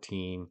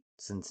 2014,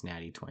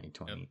 Cincinnati Yep.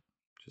 2020,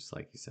 just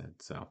like you said.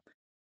 So,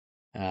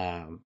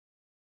 um,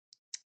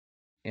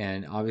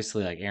 and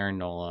obviously, like Aaron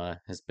Nola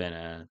has been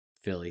a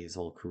Philly his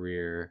whole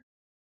career.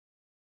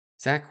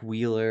 Zach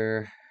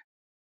Wheeler,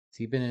 has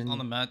he been On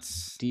the in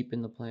Mets, deep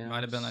in the he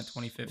might have been like playoffs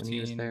when he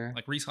was 2015. there?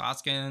 Like Reese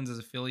Hoskins is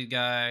a Philly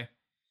guy.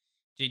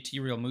 JT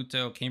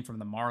Realmuto came from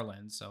the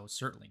Marlins, so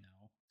certainly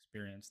no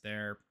experience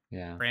there.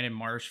 Yeah. Brandon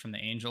Marsh from the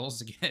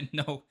Angels, again,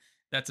 no,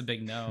 that's a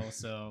big no.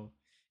 So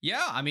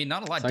yeah, I mean,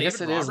 not a lot. So I guess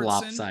it is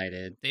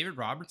lopsided. David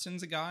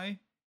Robertson's a guy.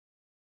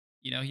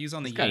 He was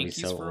on the He's got to be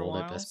Yankees so for a old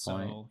at while, this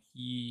point. so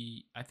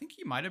I think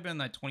he might have been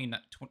that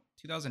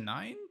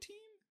 2009 team,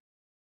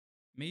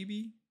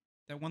 maybe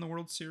that won the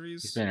World He's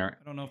Series. been I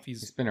don't know if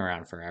he's been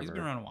around he's been forever.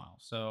 around a while,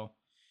 so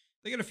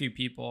they got a few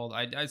people.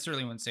 I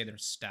certainly wouldn't say they're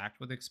stacked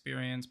with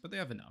experience, but they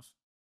have enough.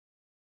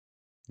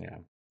 Yeah.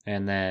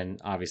 And then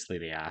obviously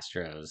the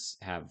Astros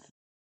have,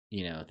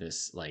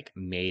 this like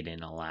made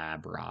in a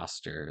lab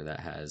roster that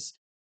has,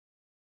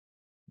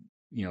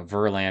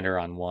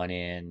 Verlander on one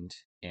end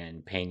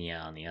and Pena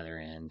on the other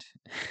end.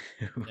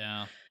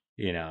 Yeah,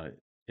 you know,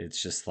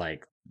 it's just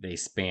like they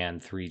span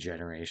 3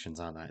 generations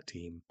on that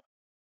team.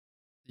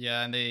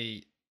 yeah, and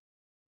they're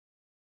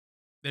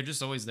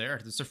just always there.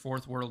 This is their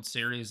fourth World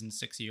Series in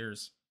 6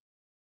 years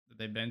that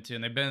they've been to,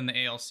 and they've been in the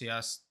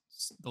ALCS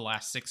the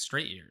last 6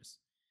 straight years.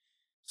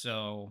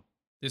 So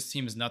this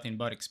team is nothing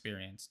but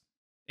experienced,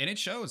 and it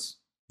shows.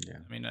 Yeah.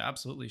 I mean, it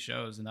absolutely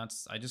shows, and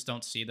I just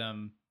don't see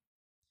them.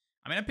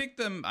 I mean, I picked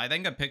them. I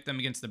think I picked them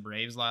against the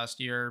Braves last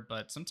year,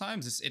 but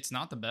sometimes it's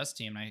not the best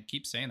team. And I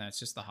keep saying that it's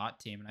just the hot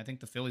team, and I think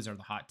the Phillies are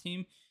the hot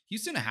team.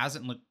 Houston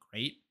hasn't looked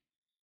great.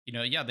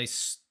 Yeah,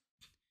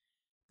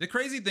 the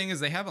crazy thing is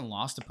they haven't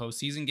lost a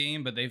postseason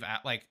game, but they've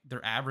like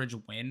their average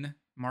win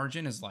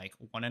margin is like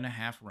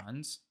 1.5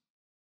 runs.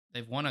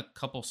 They've won a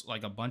couple,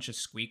 like a bunch of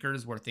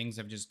squeakers where things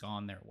have just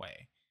gone their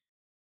way.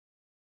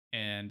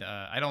 And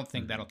I don't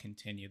think Hmm. that'll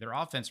continue. Their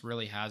offense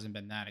really hasn't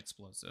been that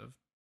explosive.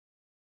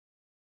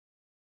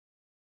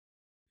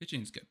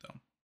 Pitching's good though.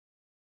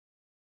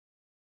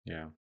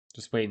 Yeah.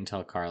 Just wait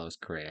until Carlos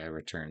Correa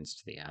returns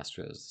to the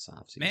Astros this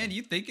Man, offseason.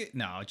 you think it?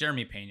 No,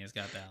 Jeremy Pena's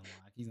got that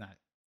unlocked. He's not.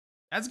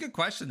 That's a good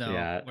question though.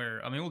 Yeah.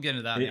 Where I mean, we'll get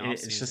into that in the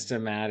It's offseason. just a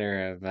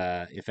matter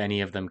of if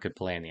any of them could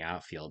play in the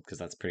outfield, because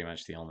that's pretty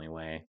much the only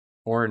way.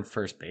 Or in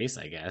first base,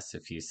 I guess,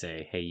 if you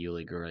say, "Hey,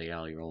 Yuli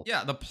Gurriel,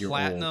 Yeah, the you're old,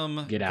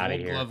 platinum get out of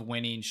Gold here." Glove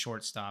winning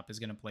shortstop is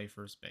going to play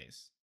first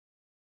base.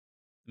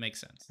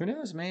 Makes sense. Who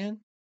knows, man?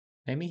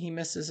 Maybe he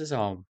misses his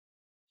home.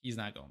 He's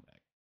not going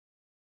back,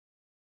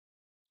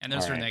 and they're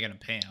All certainly right. going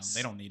to pay him.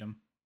 They don't need him.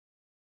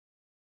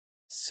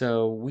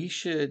 So we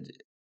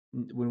should,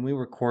 when we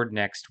record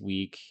next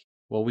week,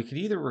 Well, we could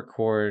either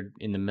record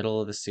in the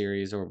middle of the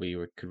series or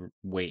could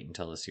wait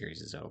until the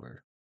series is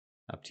over.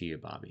 Up to you,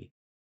 Bobby.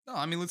 No,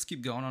 I mean, let's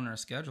keep going on our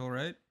schedule,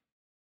 right?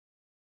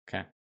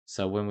 Okay.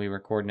 So when we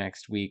record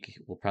next week,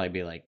 we'll probably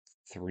be like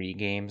 3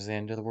 games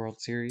into the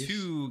World Series.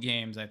 2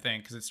 games, I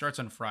think, because it starts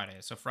on Friday.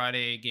 So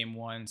Friday, game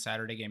one,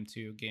 Saturday, game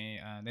two,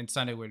 then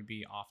Sunday would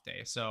be off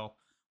day. So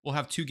we'll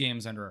have 2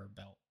 games under our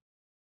belt.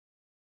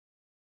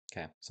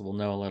 Okay. So we'll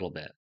know a little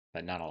bit,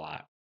 but not a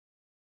lot.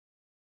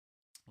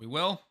 We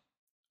will.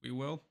 We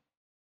will.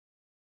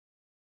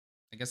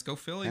 I guess go Yeah.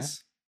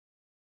 Phillies.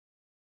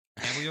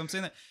 Can't believe I'm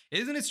saying that.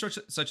 Isn't it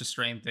such a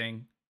strange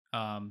thing?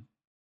 Um,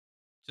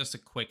 just a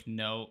quick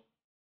note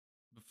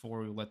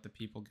before we let the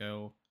people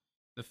go.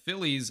 The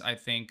Phillies, I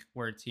think,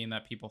 were a team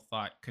that people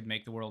thought could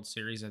make the World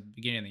Series at the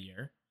beginning of the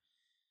year.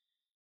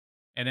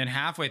 And then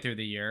halfway through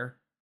the year,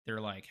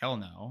 they're like, hell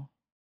no.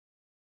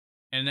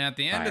 And then at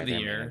the end of Fire the their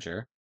year,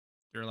 manager.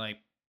 they're like,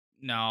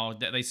 no,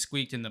 they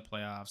squeaked in the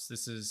playoffs.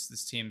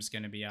 This team's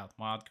going to be out the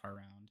wild card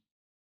round.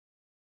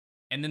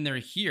 And then they're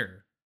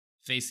here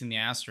facing the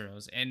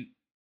Astros.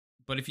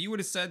 But if you would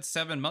have said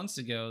 7 months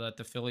ago that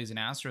the Phillies and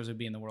Astros would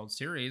be in the World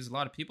Series, a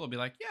lot of people would be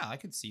like, yeah, I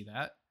could see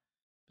that.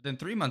 But then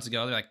 3 months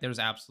ago, they're like, there's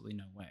absolutely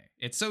no way.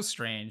 It's so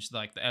strange,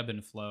 like the ebb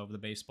and flow of the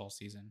baseball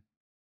season.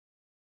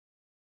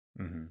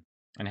 Mm-hmm.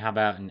 And how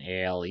about an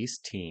AL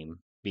East team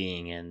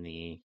being in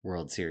the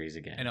World Series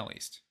again? NL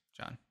East,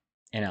 John.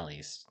 NL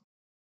East.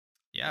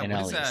 Yeah, what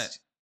is NL that? East.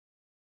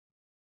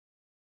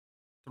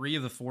 3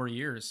 of the 4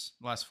 years,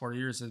 the last 4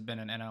 years has been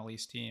an NL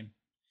East team.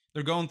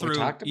 They're going We through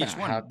talked each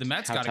about one. The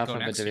Mets how got to tough go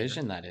of a next year,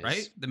 division that is.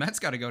 right? The Mets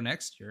got to go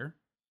next year.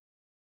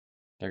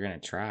 They're going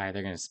to try.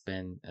 They're going to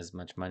spend as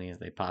much money as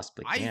they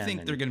possibly I can.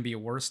 think they're going to be a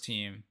worse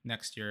team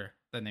next year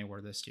than they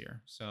were this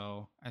year.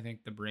 So I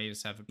think the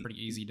Braves have a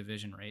pretty easy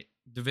division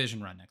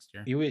run next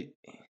year.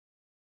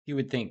 You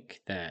would think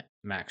that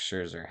Max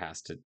Scherzer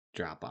has to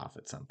drop off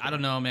at some point. I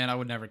don't know, man. I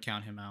would never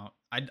count him out.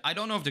 I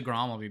don't know if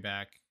DeGrom will be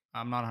back.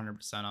 I'm not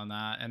 100% on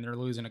that. And they're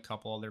losing a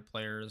couple other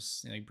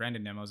players. Like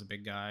Brandon Nimmo's a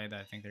big guy that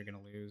I think they're going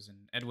to lose.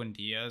 And Edwin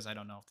Diaz, I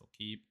don't know if they'll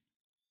keep.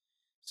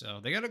 So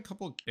they got a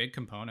couple big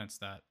components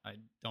that I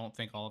don't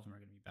think all of them are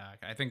going to be back.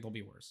 I think they'll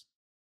be worse.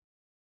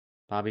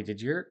 Bobby, did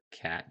your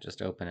cat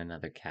just open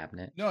another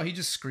cabinet? No, he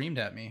just screamed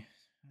at me.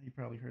 You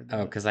probably heard that.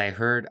 Oh, because I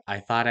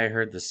thought I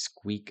heard the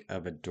squeak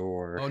of a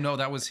door. Oh no,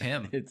 that was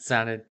him. It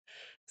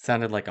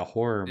sounded like a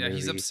horror movie. Yeah,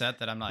 he's upset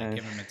that I'm not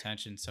giving him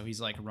attention. So he's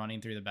like running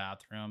through the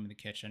bathroom and the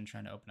kitchen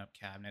trying to open up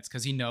cabinets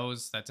because he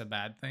knows that's a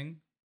bad thing.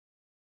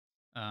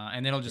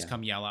 And then he'll just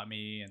come yell at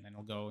me, and then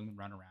he'll go and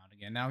run around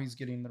again. Now he's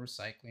getting the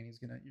recycling. He's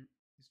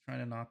trying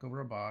to knock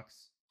over a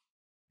box.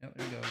 Yep,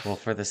 there he goes. Well,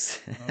 for the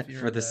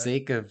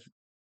sake of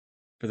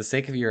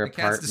your the cat's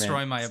apartment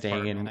destroying my staying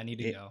apartment. I need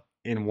to go.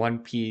 in one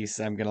piece,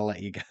 I'm gonna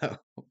let you go.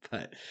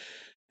 But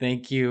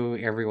thank you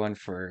everyone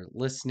for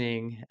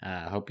listening.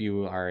 Hope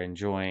you are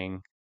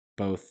enjoying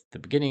both the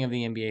beginning of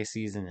the NBA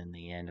season and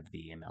the end of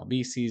the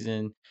MLB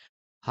season.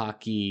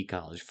 Hockey,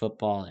 college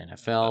football,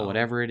 NFL,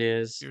 whatever it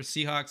is. If you're a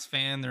Seahawks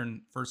fan, they're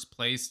in first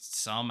place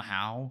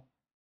somehow.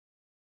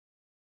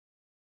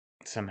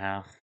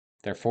 Somehow.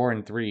 They're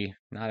 4-3.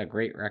 Not a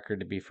great record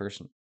to be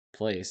first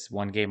place.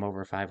 1 game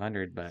over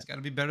 500, but it's got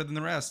to be better than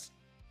the rest.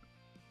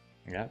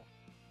 Yeah.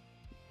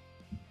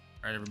 All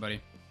right,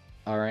 everybody.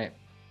 All right.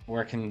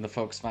 Where can the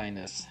folks find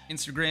us?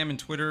 Instagram and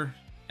Twitter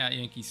at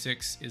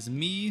Yankee6 is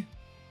me,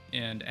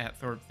 and at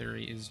Thorpe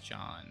Theory is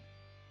John.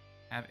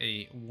 Have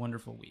a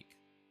wonderful week.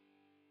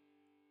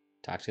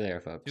 Talk to you later,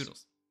 folks.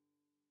 Doodles.